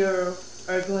mindful when you're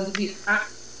going to be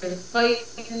active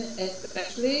fighting,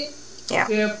 especially. Yeah.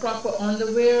 Wear proper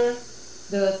underwear.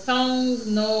 The thongs,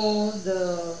 no.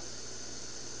 The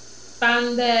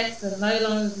spandex, the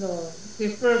nylons, no.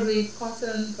 Preferably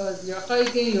cotton, because you're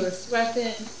hiking, you're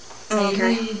sweating, and you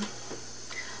need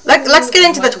let's get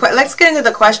into the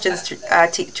questions,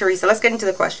 Teresa. Let's get into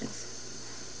the questions.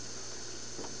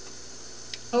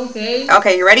 Okay.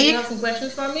 Okay, you ready? You have some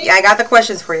questions for me? Yeah, I got the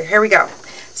questions for you. Here we go.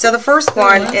 So the first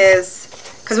one is,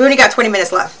 because we only got 20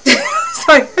 minutes left.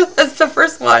 So the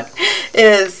first one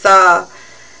is,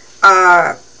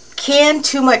 can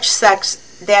too much sex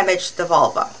damage the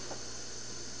vulva?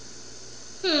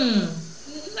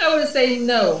 I would say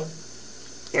no.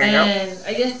 There you go. And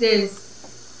I guess there's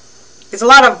a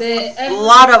lot of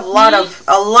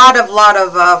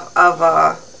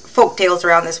folk tales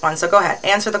around this one. So go ahead,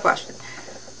 answer the question.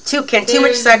 Can too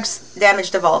much sex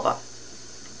damage the vulva?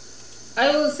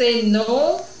 I will say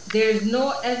no. There's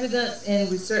no evidence in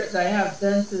research that I have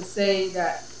done to say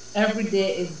that every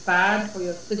day is bad for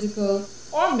your physical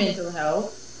or mental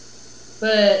health.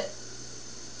 But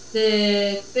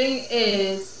the thing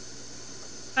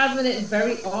is, having it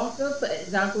very often, for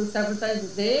example, several times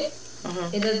a day,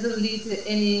 it doesn't lead to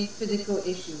any physical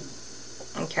issues.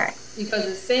 Okay. Because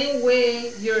the same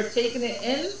way you're taking it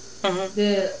in,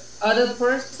 the other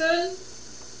person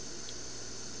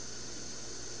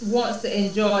wants to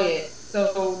enjoy it.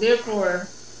 So therefore,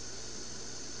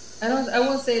 I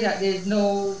won't say that there's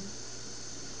no.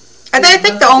 And I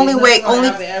think the only way,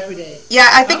 every day. Yeah,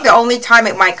 I think the only time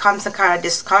it might come some kind of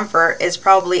discomfort is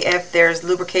probably if there's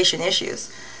lubrication issues,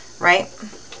 right?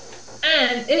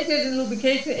 And if there's a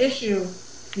lubrication issue,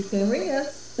 you can ring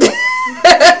us.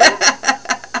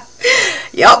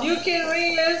 Yep. You can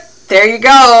ring us. There you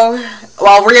go.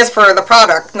 Well, ring us for the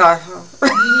product, no.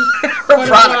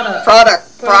 Product.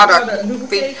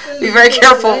 Be very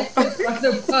careful.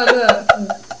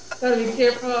 Gotta be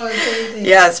careful.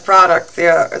 Yes, products.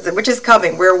 Yeah, which is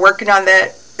coming. We're working on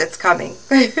that. It's coming.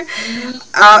 And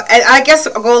I guess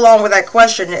I'll go along with that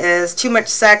question is, too much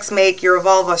sex make your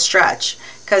vulva stretch?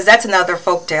 Because that's another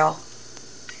folktale.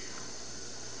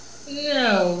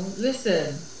 No,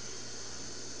 listen.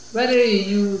 Whether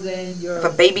you're using your if a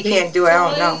baby can't do it, I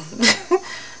don't know.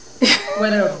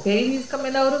 Whether a baby's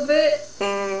coming out of it,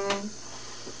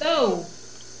 no.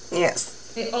 Yes.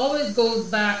 It always goes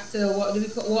back to what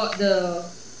the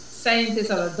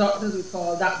scientists or the doctors would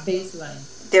call that baseline.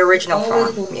 The original form. It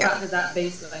always goes back to that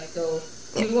baseline. So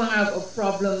you won't have a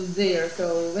problem there.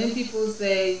 So when people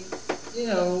say,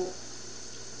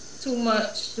 too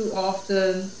much, too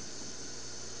often.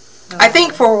 I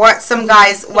think for what some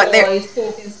guys, what they're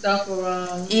poking stuff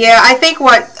around. Yeah, I think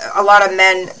what a lot of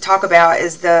men talk about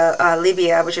is the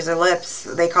labia, which is the lips.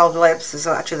 They call the lips is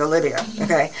actually the labia.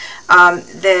 Okay,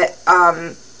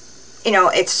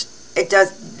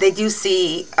 They do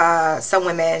see some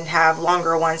women have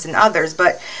longer ones than others,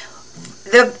 but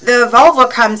the vulva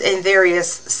comes in various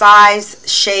size,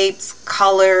 shapes,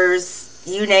 colors,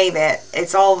 you name it.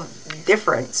 It's all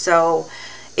different. So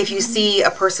if you see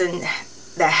a person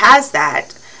that has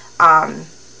that,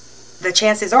 the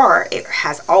chances are it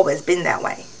has always been that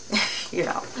way.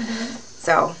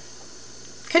 So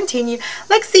continue.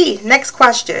 Let's see, next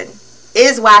question.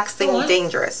 Is waxing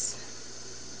dangerous?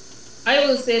 I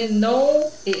will say no,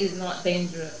 it is not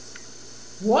dangerous.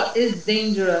 What is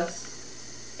dangerous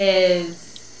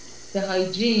is the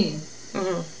hygiene.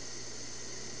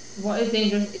 What is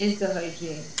dangerous is the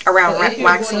hygiene around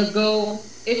waxing.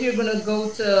 If you're gonna go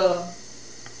to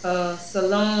a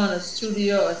salon, a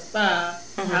studio, a spa,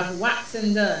 have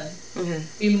waxing done,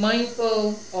 be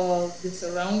mindful of the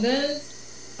surroundings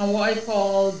and what I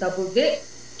call double dip.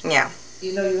 Yeah.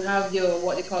 You have your,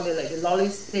 what they call it, like the lolly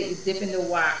stick, you dip in the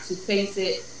wax, you place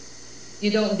it,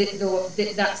 you don't dip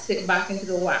that stick back into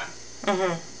the wax.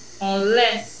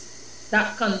 Unless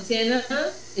that container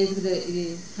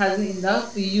hasn't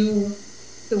enough for you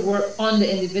to work on the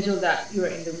individual that you're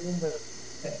in the room with.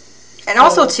 And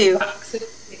also too,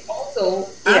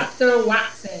 after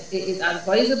waxing, it is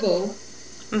advisable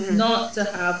not to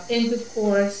have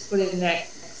intercourse for the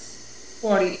next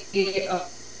 48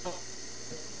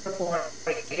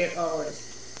 hours.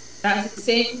 That's the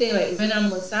same thing like when I'm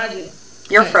massaging.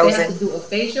 You're frozen. They have to do a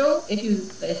facial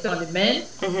it's on the men.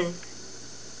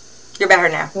 You're better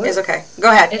now. Good. It's okay.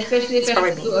 Go ahead. Especially if they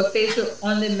have to do a facial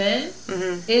on the men.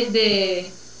 If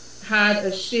they had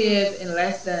a shave in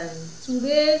less than 2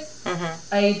 days,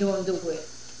 I don't do it.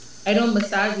 I don't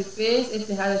massage the face if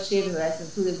they had a shave in less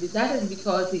than 2 days. But that is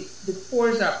because the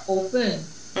pores are open.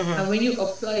 And when you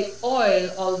apply oil,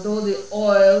 although the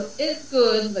oil is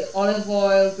good, like olive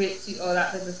oil, grapeseed, all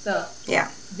that type of stuff,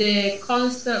 the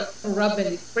constant rubbing,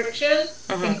 the friction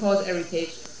can cause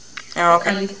irritation. Oh,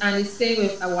 okay. And the same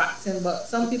with a waxing, but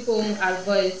some people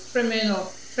advise trimming or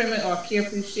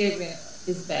carefully shaving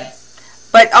is best.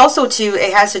 But also too,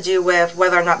 it has to do with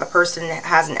whether or not the person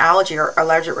has an allergy or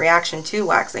allergic reaction to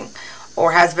waxing.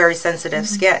 or has very sensitive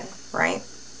skin, right?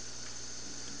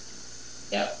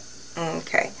 Yep.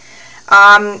 Okay.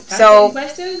 So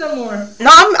questions or more?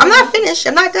 No, I'm not finished.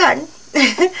 I'm not done.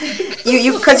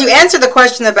 Because you answered the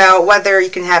question about whether you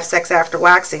can have sex after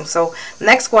waxing. So the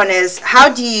next one is, how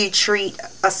do you treat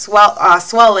a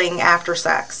swelling after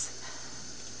sex?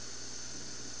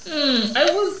 I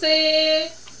would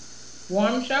say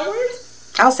warm showers.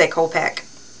 I'll say cold pack.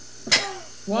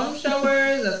 Warm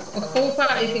showers, a cold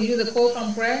pack. You can use a cold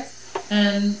compress,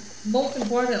 and most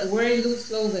important, wearing loose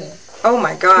clothing. Oh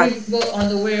my God. Both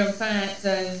underwear and pants.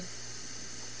 And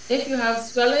if you have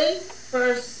swelling,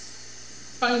 first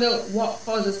find out what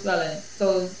causes swelling.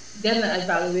 So getting an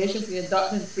evaluation for your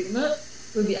doctor and treatment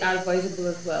will be advisable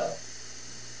as well.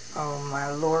 Oh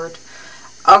my Lord.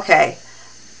 Okay.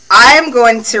 I'm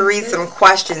going to read some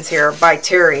questions here by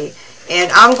Terry,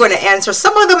 and I'm going to answer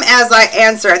some of them as I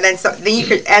answer, and then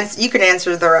you can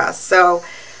answer the rest. So,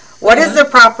 what is the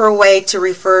proper way to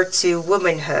refer to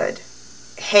womanhood?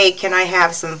 Hey, can I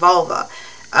have some vulva?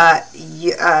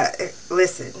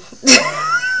 Listen,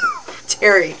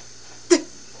 Terry.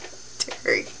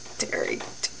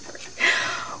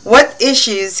 What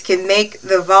issues can make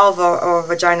the vulva or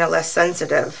vagina less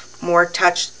sensitive? More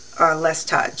touch, less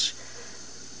touch.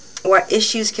 What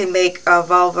issues can make a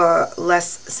vulva less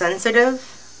sensitive?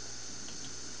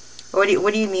 What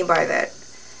do you mean by that?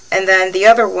 And then the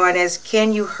other one is,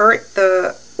 can you hurt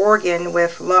the organ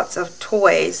with lots of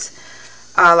toys,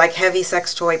 like heavy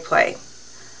sex toy play?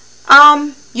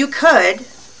 You could,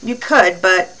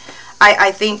 but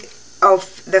I think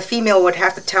the female would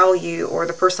have to tell you, or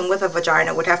the person with a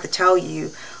vagina would have to tell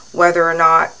you whether or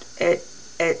not it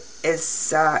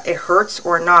hurts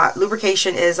or not.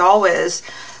 Lubrication is always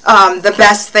the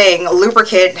best thing.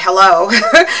 Lubricant, hello.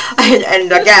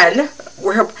 and again,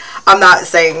 I'm not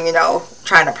saying,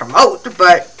 trying to promote,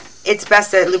 but it's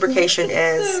best that lubrication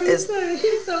is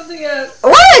something else.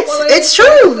 What? It's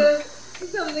true.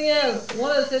 Something else.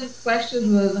 One of his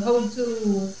questions was how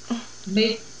to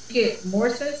make it more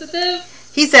sensitive.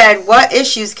 He said, what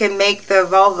issues can make the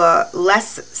vulva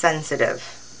less sensitive?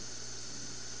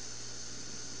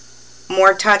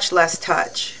 More touch, less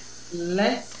touch.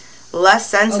 Less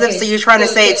sensitive? Okay. So you're trying to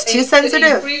say it's too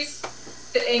sensitive?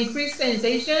 To increase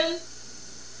sensation,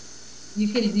 you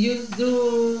can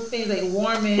do things like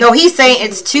warming. No, he's saying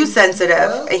it's too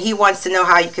sensitive, and he wants to know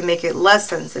how you can make it less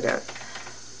sensitive.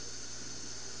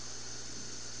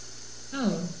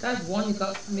 Oh, that's one you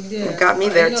got me there. You got me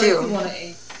there too. If you want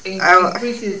to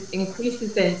increase the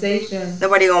sensation.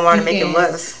 Nobody gonna want to make it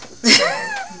less.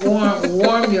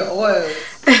 warm your oils.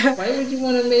 Why would you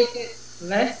want to make it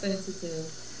less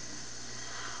sensitive?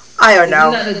 I don't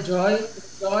know. Isn't that the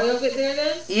joy of it there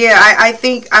then? Yeah, I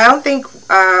don't think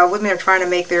women are trying to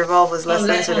make their vulvas less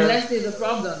sensitive. Unless there's a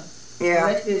problem. Yeah.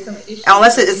 Unless there's some issue.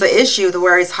 Unless it's an issue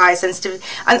where it's high sensitivity.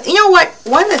 And you know what?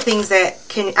 One of the things that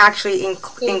can actually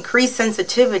increase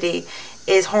sensitivity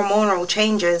is hormonal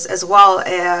changes, as well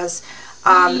as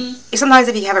sometimes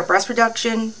if you have a breast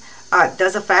reduction, it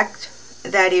does affect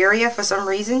that area for some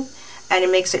reason, and it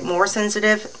makes it more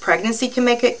sensitive. Pregnancy can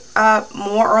make it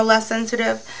more or less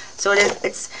sensitive. So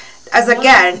it's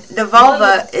again, the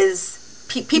vulva is,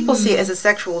 people see it as a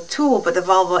sexual tool, but the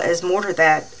vulva is more to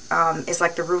that. It's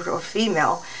like the root of a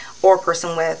female or a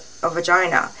person with a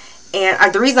vagina.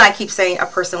 And the reason I keep saying a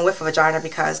person with a vagina,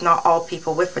 because not all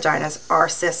people with vaginas are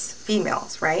cis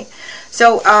females, right?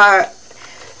 So I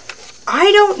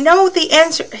don't know the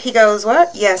answer. He goes,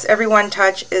 what? Yes, everyone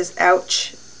touch is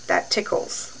ouch. That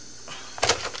tickles.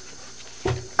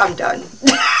 I'm done.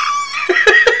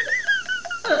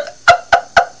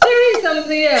 There is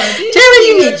something else. Terry,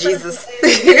 you need Jesus.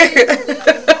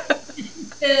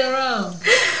 Around.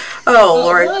 Oh,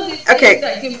 Lord. One of the things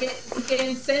that can make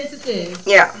skin sensitive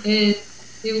is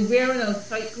the wearing of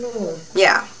tight clothes.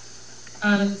 Yeah.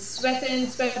 Sweating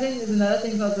is another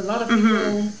thing, because a lot of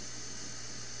people,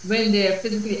 when they're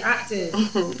physically active,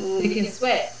 they can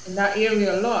sweat in that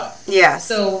area a lot. Yes.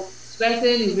 So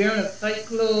sweating, the wearing of tight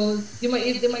clothes, they might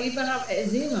even have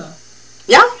eczema.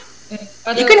 Yeah.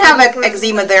 You can have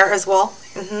eczema there as well.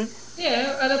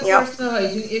 Yeah, other personal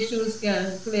hygiene issues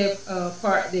can play a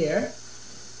part there.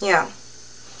 Yeah.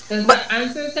 Does that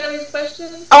answer Terry's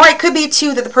question? Oh, it could be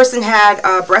too that the person had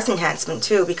breast enhancement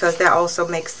too, because that also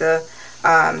makes the.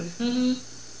 Well,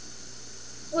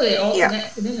 they're all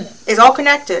connected, isn't it? It's all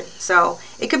connected, so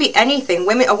it could be anything.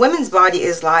 A woman's body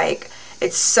is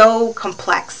it's so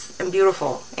complex and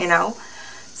beautiful,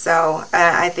 So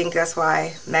I think that's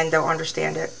why men don't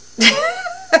understand it.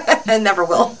 and never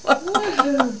will.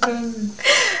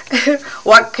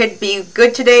 What could be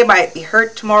good today might be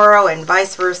hurt tomorrow, and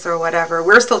vice versa, or whatever.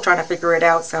 We're still trying to figure it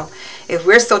out. So if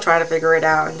we're still trying to figure it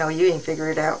out, no, you ain't figure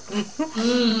it out.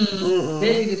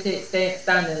 They need to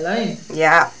stand in line.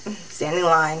 Yeah, stand in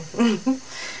line.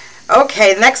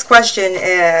 Okay, the next question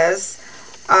is,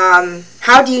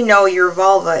 how do you know your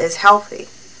vulva is healthy?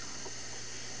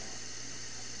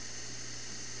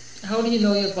 How do you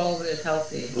know your vulva is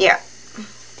healthy? Yeah.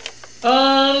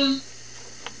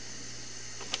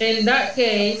 In that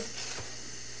case,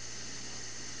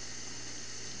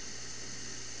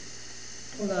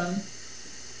 hold on.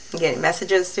 You getting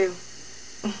messages too?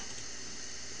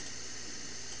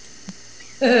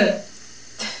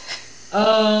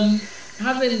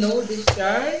 Having no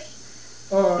discharge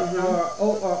or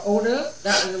odor,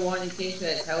 that is one indication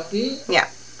that it's healthy. Yeah.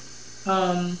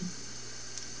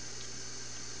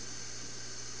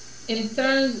 In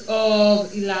terms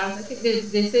of I think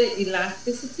they say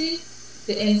elasticity.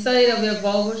 The inside of your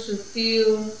vulva should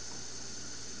feel,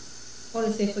 what do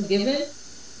you say, forgiving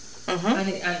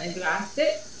and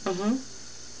elastic.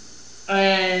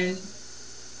 And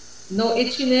no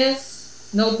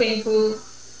itchiness, no painful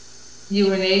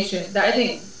urination. I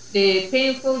think the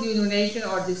painful urination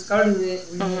or discarded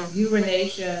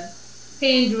urination,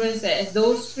 pain during sex,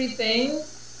 those three things.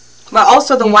 But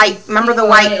also the white. Remember the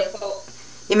white?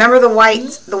 You remember the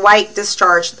white? The white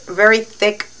discharge, very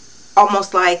thick,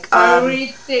 almost like very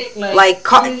thick, like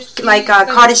cottage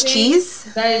cheese.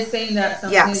 That is saying that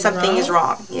something is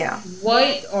wrong. Yeah.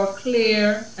 White or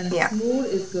clear and smooth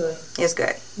is good. Is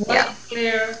good. White,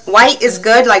 clear. White is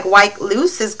good. Like white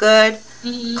loose is good.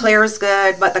 Clear is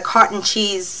good. But the cotton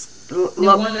cheese look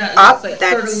up. Like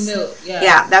that's milk.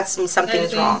 That's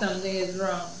something's wrong. Something is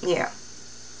wrong. Yeah.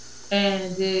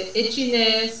 And the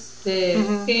itchiness, the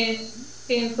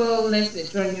painfulness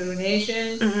during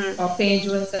urination or pain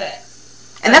during sex.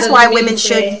 And that's why women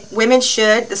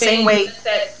should the same way.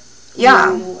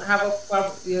 Yeah. You have a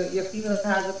problem. Your female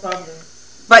has a problem.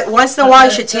 But once in a while,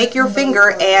 you should take your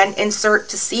finger and insert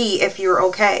to see if you're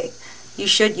okay. You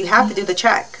have to do the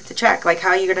check. To check, like, how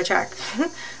are you going to check?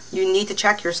 You need to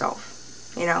check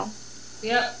yourself, you know?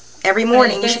 Yep. Every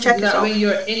morning, you should check yourself. When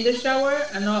you're in the shower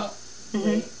and not...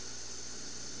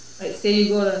 Like, say you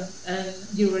go and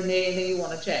urinate and then you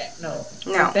want to check. No. It's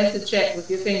best to check with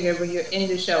your finger when you're in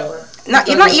the shower.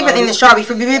 You're not even in the shower.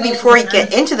 Before you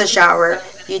get into the shower,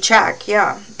 you check.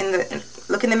 Yeah.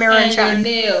 Look in the mirror and check. And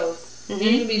your nails. You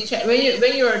need to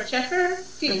when you're a checker,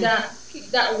 keep that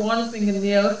one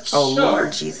fingernail short. Oh,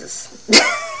 Lord Jesus.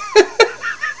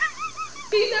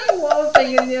 Keep that one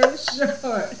fingernail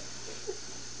short.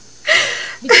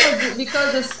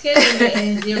 Because the skin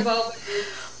in your vulva is...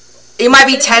 It might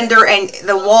be tender, and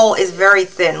the wall is very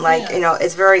thin.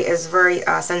 It's very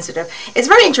sensitive. It's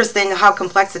very interesting how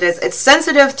complex it is. It's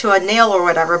sensitive to a nail or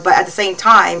whatever, but at the same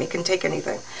time, it can take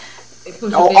anything,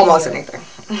 almost anything.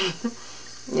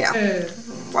 Yeah.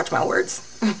 Watch my words.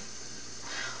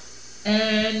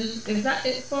 And is that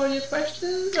it for your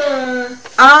questions, or?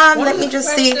 Let me just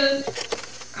see.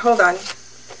 Hold on,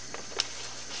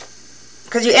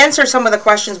 because you answered some of the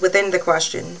questions within the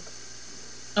question.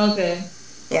 Okay.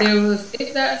 Yeah. There was,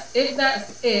 if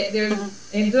that's it,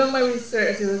 in doing my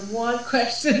research, there was one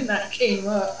question that came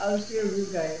up. I'll share with you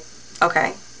guys.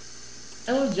 Okay.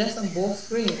 I was just on both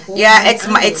screens.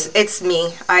 It's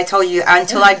me. I told you,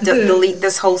 until I delete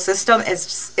this whole system,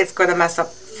 it's gonna mess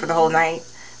up for the whole night.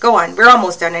 Go on. We're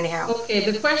almost done anyhow. Okay.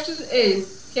 The question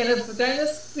is, can a vagina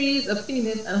squeeze a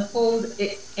penis and hold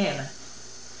it in?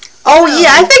 Oh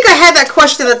yeah, I think I had that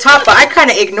question at the top, but I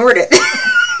kind of ignored it.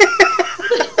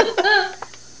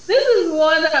 This is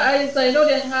one that I know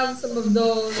they have some of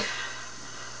those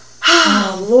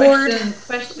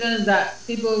questions that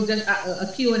people just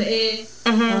a Q&A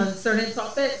on certain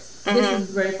topics. This is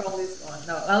very probably this one.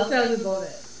 No, I'll tell you about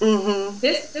it.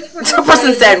 This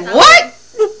person said what?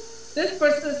 This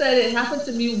person said it happened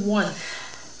to me once.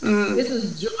 This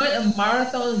was during a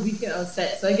marathon weekend on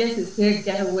set, so I guess it's their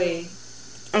getaway.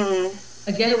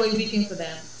 A getaway weekend for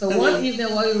them. So one evening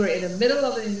while we were in the middle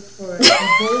of the chorus,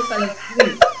 we both fell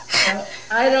asleep.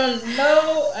 I don't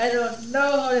know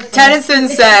how to... Tennyson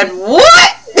said,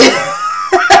 what?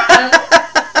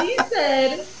 He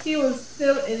said he was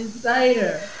still inside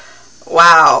her.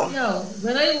 Wow. No,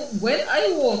 when I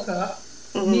woke up,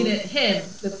 meaning him,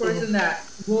 the person that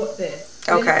wrote this,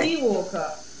 when he woke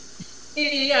up,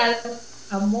 he had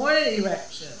a morning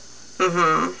erection.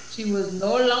 She was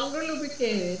no longer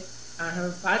lubricated, and her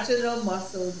vaginal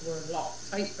muscles were locked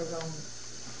tight around it.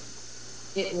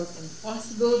 It was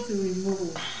impossible to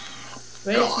remove.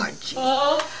 When God, she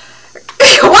coughed,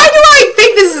 why do I I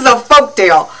think this is a folk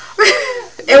tale.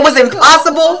 It was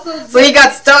impossible, so he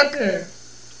got stuck.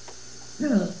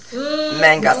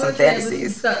 Man got some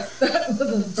fantasies.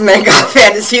 Man got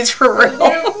fantasies for real.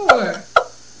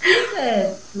 He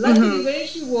said, luckily when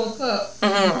she woke up,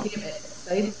 she became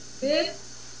excited.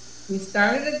 We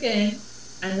started again,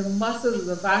 and the muscles of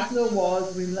the vaginal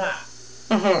walls relaxed.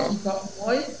 She got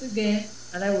moist again,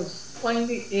 and I was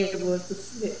finally able to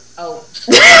slip out.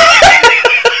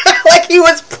 Like he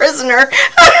was prisoner.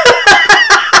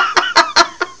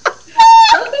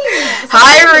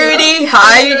 Hi, Rudy.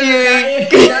 Hi, dude.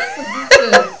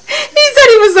 He said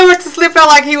he was so to slip out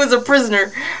like he was a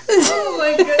prisoner. Oh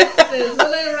my goodness.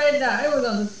 When I read that, I was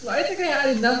on the floor. I think I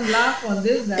had enough laugh on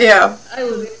this night. Yeah. I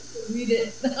was able to read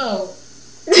it now.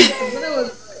 When I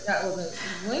was that was like,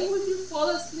 when would you fall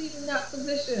asleep in that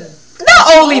position?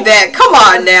 Not only that, come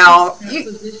on now.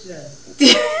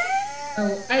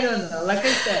 I don't know. Like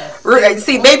I said.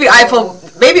 See, maybe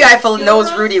Eiffel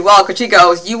knows Rudy well, because she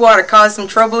goes, "You want to cause some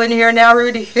trouble in here now,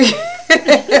 Rudy?"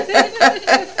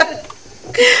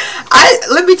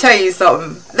 Let me tell you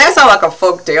something. That sounds like a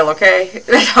folk tale, okay?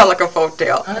 That sounds like a folk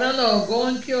tale. I don't know. Go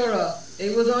on Cura.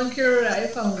 It was on Cura that I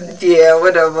found it. Yeah,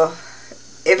 whatever.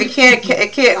 If it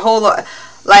can't hold on.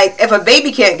 Like, if a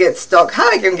baby can't get stuck, how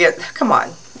it can get? Come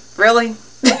on, really?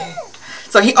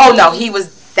 So he was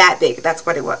that big. That's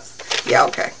what it was. Yeah,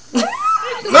 okay.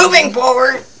 Moving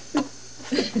forward.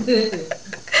 Okay.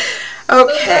 So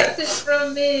that's it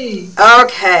from me.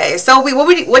 Okay. So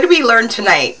what did we learn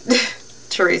tonight,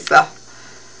 Teresa?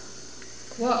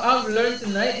 Well, I've learned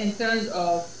tonight in terms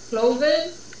of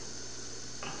clothing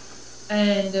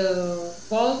and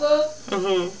vulva.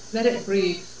 Let it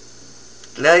breathe.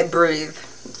 Let it breathe.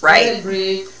 Right. Let it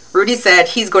breathe. Rudy said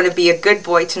he's going to be a good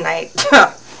boy tonight.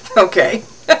 Okay.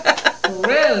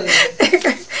 Really?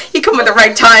 He come at the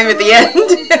right time at the end.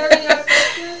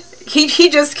 He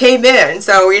just came in,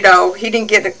 so he didn't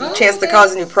get a chance to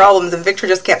cause any problems, and Victor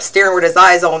just kept staring with his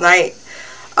eyes all night.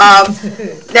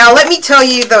 Now let me tell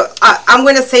you I'm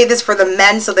going to say this for the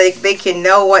men so they can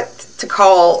know what to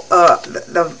call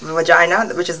the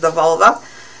vagina, which is the vulva.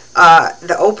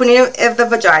 The opening of the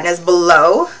vagina is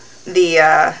below the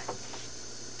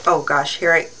oh gosh,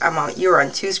 here I'm on. You're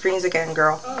on two screens again,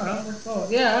 girl. Oh,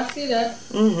 yeah, I see that.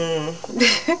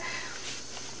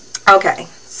 Okay,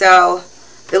 so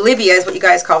the labia is what you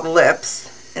guys call the lips,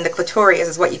 and the clitoris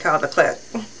is what you call the clit.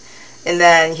 And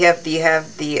then you have the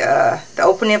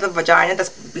opening of the vagina that's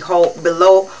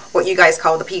below what you guys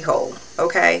call the pee hole.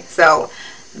 Okay, so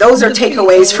those are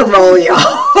takeaways from all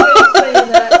y'all.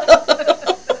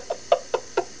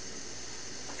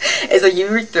 It's a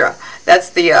urethra.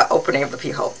 That's the opening of the pee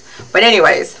hole. But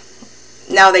anyways,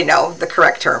 now they know the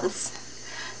correct terms.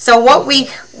 So what we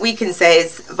can say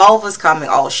is vulvas come in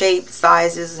all shapes,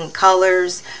 sizes, and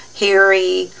colors,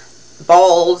 hairy,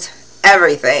 bald,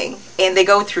 everything. And they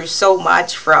go through so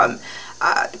much from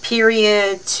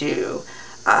period to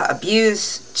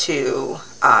abuse to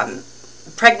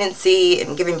pregnancy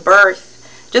and giving birth.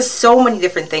 Just so many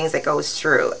different things that goes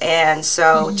through. And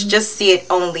so to just see it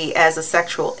only as a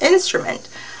sexual instrument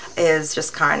is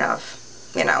just kind of,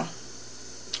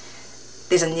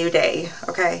 there's a new day,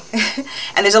 okay?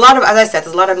 And there's a lot of, as I said,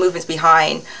 there's a lot of movements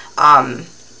behind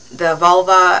the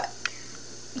vulva.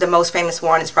 The most famous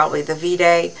one is probably the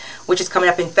V-Day, which is coming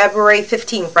up in February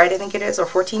 15th, right? I think it is, or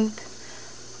 14th.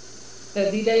 The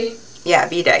V-Day? Yeah,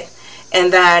 V-Day. And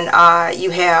then you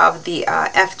have the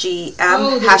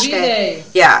FGM hashtag. V-Day.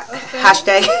 Yeah,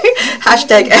 okay.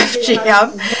 hashtag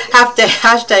FGM.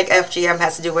 Hashtag FGM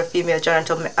has to do with female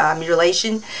genital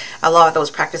mutilation. A lot of those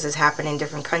practices happen in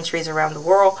different countries around the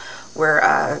world,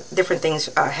 where different things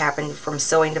happen, from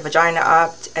sewing the vagina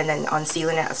up and then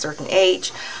unsealing at a certain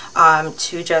age,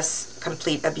 to just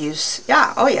complete abuse.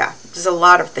 Yeah, oh yeah, there's a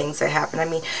lot of things that happen. I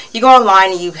mean, you go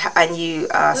online and you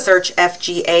search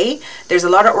FGA. There's a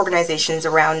lot of organizations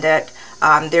around it.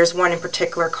 There's one in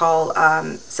particular called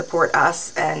Support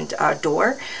Us and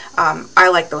Door. I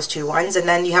like those two ones. And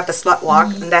then you have the Slut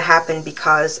Walk, and that happened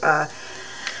because an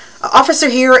officer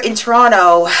here in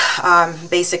Toronto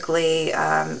basically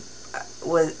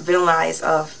was villainized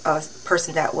of a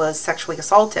person that was sexually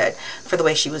assaulted for the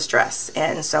way she was dressed,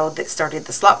 and so that started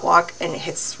the Slut Walk, and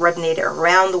it's resonated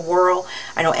around the world.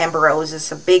 I know Amber Rose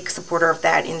is a big supporter of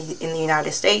that in the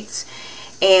United States.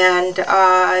 And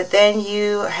then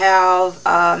you have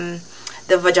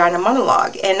the Vagina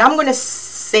Monologue, and I'm going to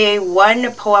say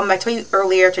one poem. I told you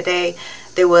earlier today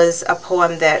there was a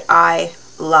poem that I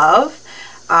love.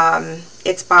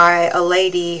 It's by a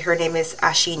lady. Her name is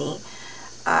Ashini.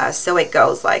 So it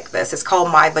goes like this. It's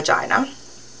called My Vagina.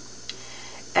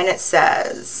 And it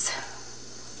says,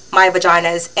 My vagina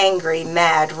is angry,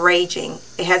 mad, raging.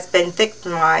 It has been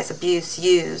victimized, abused,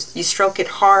 used. You stroke it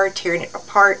hard, tearing it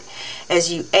apart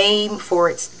as you aim for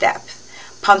its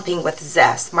depth, pumping with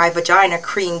zest. My vagina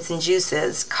creams and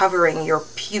juices, covering your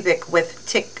pubic with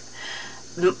thick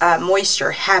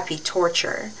moisture, happy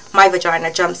torture. My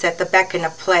vagina jumps at the beckon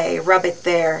of play, rub it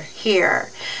there,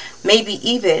 here, maybe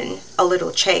even a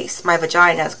little chase. My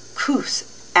vagina coos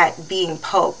at being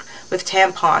poked with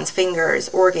tampons, fingers,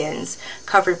 organs,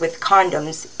 covered with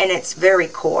condoms in its very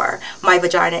core. My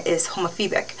vagina is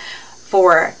homophobic.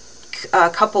 For a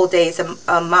couple days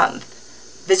a month,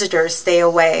 visitors stay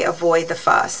away, avoid the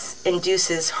fuss.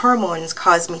 Induces hormones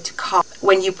cause me to cough.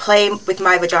 When you play with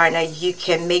my vagina, you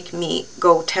can make me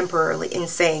go temporarily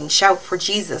insane. Shout for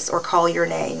Jesus or call your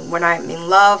name. When I'm in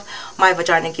love, my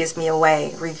vagina gives me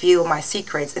away. Reveal my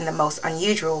secrets in the most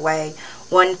unusual way.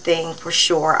 One thing for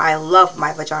sure, I love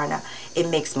my vagina. It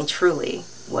makes me truly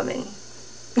woman.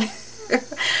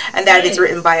 And that is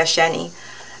written by Asheni.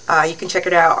 You can check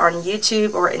it out on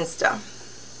YouTube or Insta.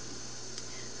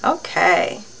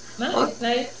 Okay.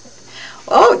 Nice.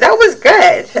 Oh, that was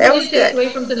good. That was good. Away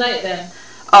from tonight, then.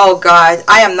 Oh God,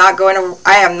 I am not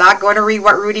going to read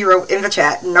what Rudy wrote in the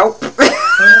chat. Nope.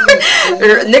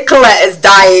 Nicolette is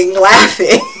dying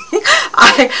laughing.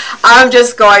 I'm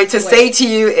just going to say to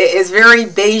you, it is very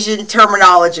Bayesian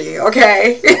terminology.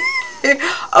 Okay.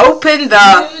 Open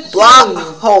the block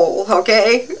hole.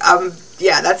 Okay.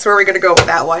 Yeah, that's where we're gonna go with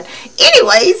that one.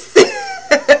 Anyways.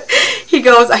 He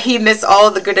goes, he missed all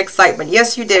of the good excitement.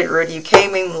 Yes, you did, Rudy. You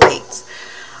came in late.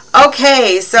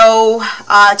 Okay, so,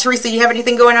 Teresa, you have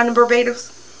anything going on in Barbados?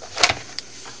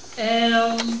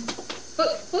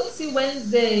 Footsie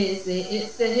Wednesday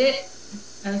it's the hit,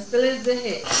 and still is the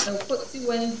hit. So Footsie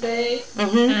Wednesday,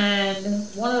 and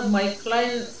one of my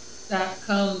clients that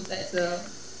comes,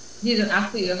 he's an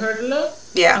athlete, a hurdler.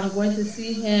 Yeah. I'm going to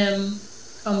see him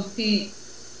compete.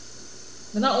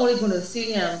 We're not only going to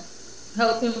see him,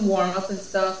 help him warm up and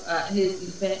stuff at his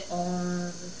event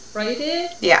on Friday.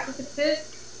 Yeah. I think it is.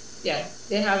 Yeah,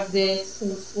 they have this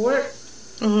school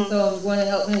sports. So I'm going to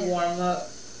help him warm up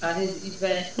at his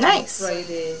event on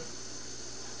Friday.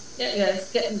 Yeah,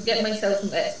 get myself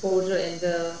some exposure in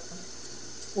the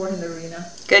sporting arena.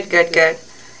 Good.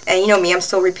 And you know me, I'm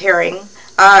still repairing.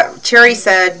 Terry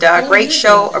said, great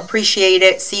show, appreciate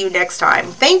it. See you next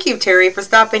time. Thank you, Terry, for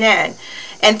stopping in.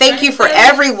 And thank you for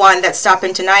everyone that stopped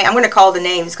in tonight. I'm going to call the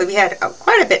names because we had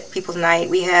quite a bit of people tonight.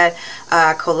 We had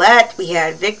Colette, we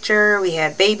had Victor, we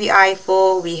had Baby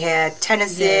Eiffel, we had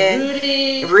Tennyson,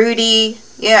 Rudy.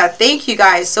 Yeah, thank you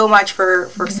guys so much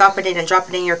for stopping in and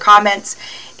dropping in your comments.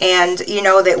 And you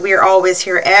know that we're always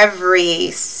here every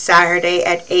Saturday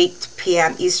at 8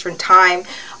 p.m. Eastern Time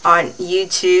on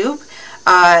YouTube.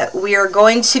 We are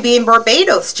going to be in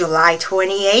Barbados July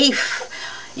 28th.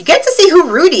 You get to see who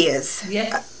Rudy is.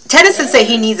 Yes. Tennyson said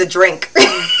he needs a drink.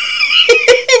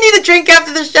 He needs a drink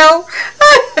after the show.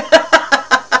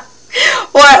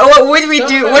 What did we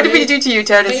do? What did we do to you,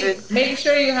 Tennyson? Make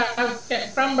sure you have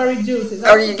cranberry juice.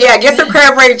 Oh yeah, get some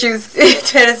cranberry juice,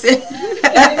 Tennyson.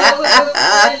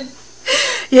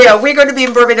 Yeah, we're going to be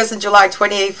in Barbados on July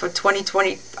 28th for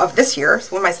 2020 of this year.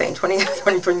 What am I saying?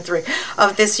 2023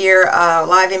 of this year,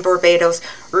 live in Barbados.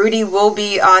 Rudy will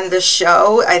be on the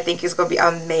show. I think it's going to be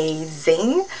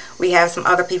amazing. We have some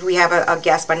other people. We have a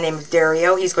guest by the name of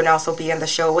Dario. He's going to also be on the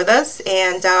show with us.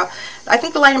 And I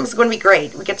think the lineup is going to be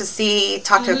great. We get to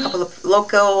talk to a couple of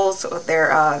locals,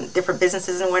 their different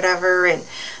businesses and whatever, and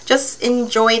just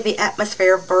enjoy the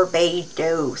atmosphere of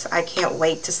Barbados. I can't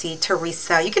wait to see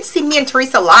Teresa. You get to see me and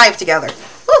Teresa live together.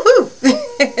 Woohoo!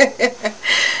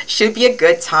 Should be a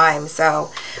good time. So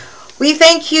we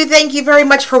thank you very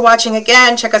much for watching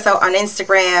again. Check us out on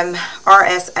Instagram,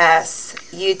 RSS,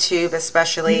 YouTube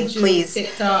especially. Please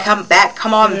TikTok.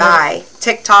 Come on by.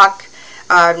 TikTok.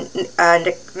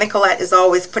 Nicolette is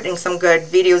always putting some good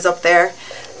videos up there.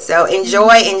 So enjoy.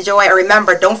 And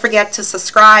remember, don't forget to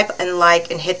subscribe and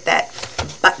like and hit that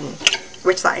button.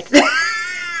 Which side?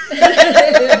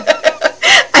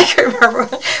 I can't remember.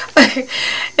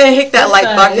 Hit that like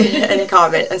button and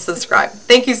comment and subscribe.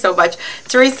 Thank you so much.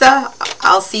 Teresa,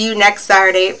 I'll see you next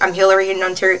Saturday. I'm Hillary in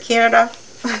Ontario, Canada.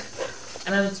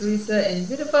 And I'm Teresa in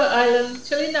beautiful island,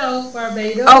 Chile now,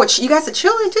 Barbados. Oh, you guys are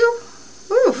chilly too?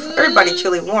 Oof, everybody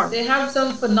chilly warm. They have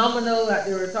some phenomenal that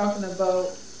they were talking about.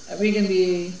 We're going to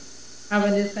be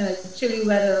having this kind of chilly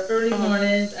weather early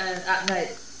mornings and at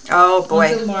night. Oh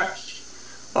boy. Until March.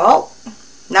 Well,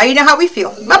 now you know how we feel.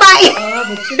 Bye-bye.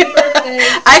 Have a chilly birthday.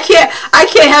 I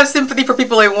can't have sympathy for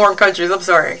people in warm countries. I'm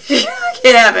sorry. I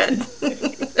can't have it.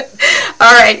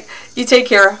 All right. You take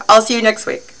care. I'll see you next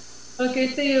week. Okay,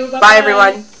 see you. Bye-bye. Bye,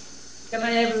 everyone. Good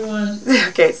night, everyone.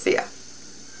 Okay, see ya.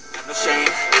 No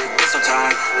shame, there's no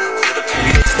time for the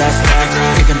pain. That's that,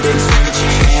 taking big swings,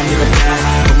 hand me the bat.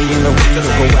 Put me in the ring, or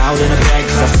go out in a bag.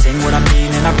 Cause I sing what I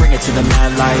mean and I bring it to the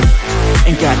mad light.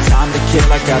 Ain't got time to kill,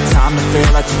 I got time to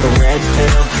feel. I took a red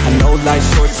pill, I know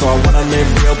life's short so I wanna live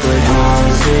real. But how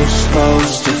is it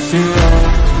supposed to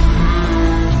feel?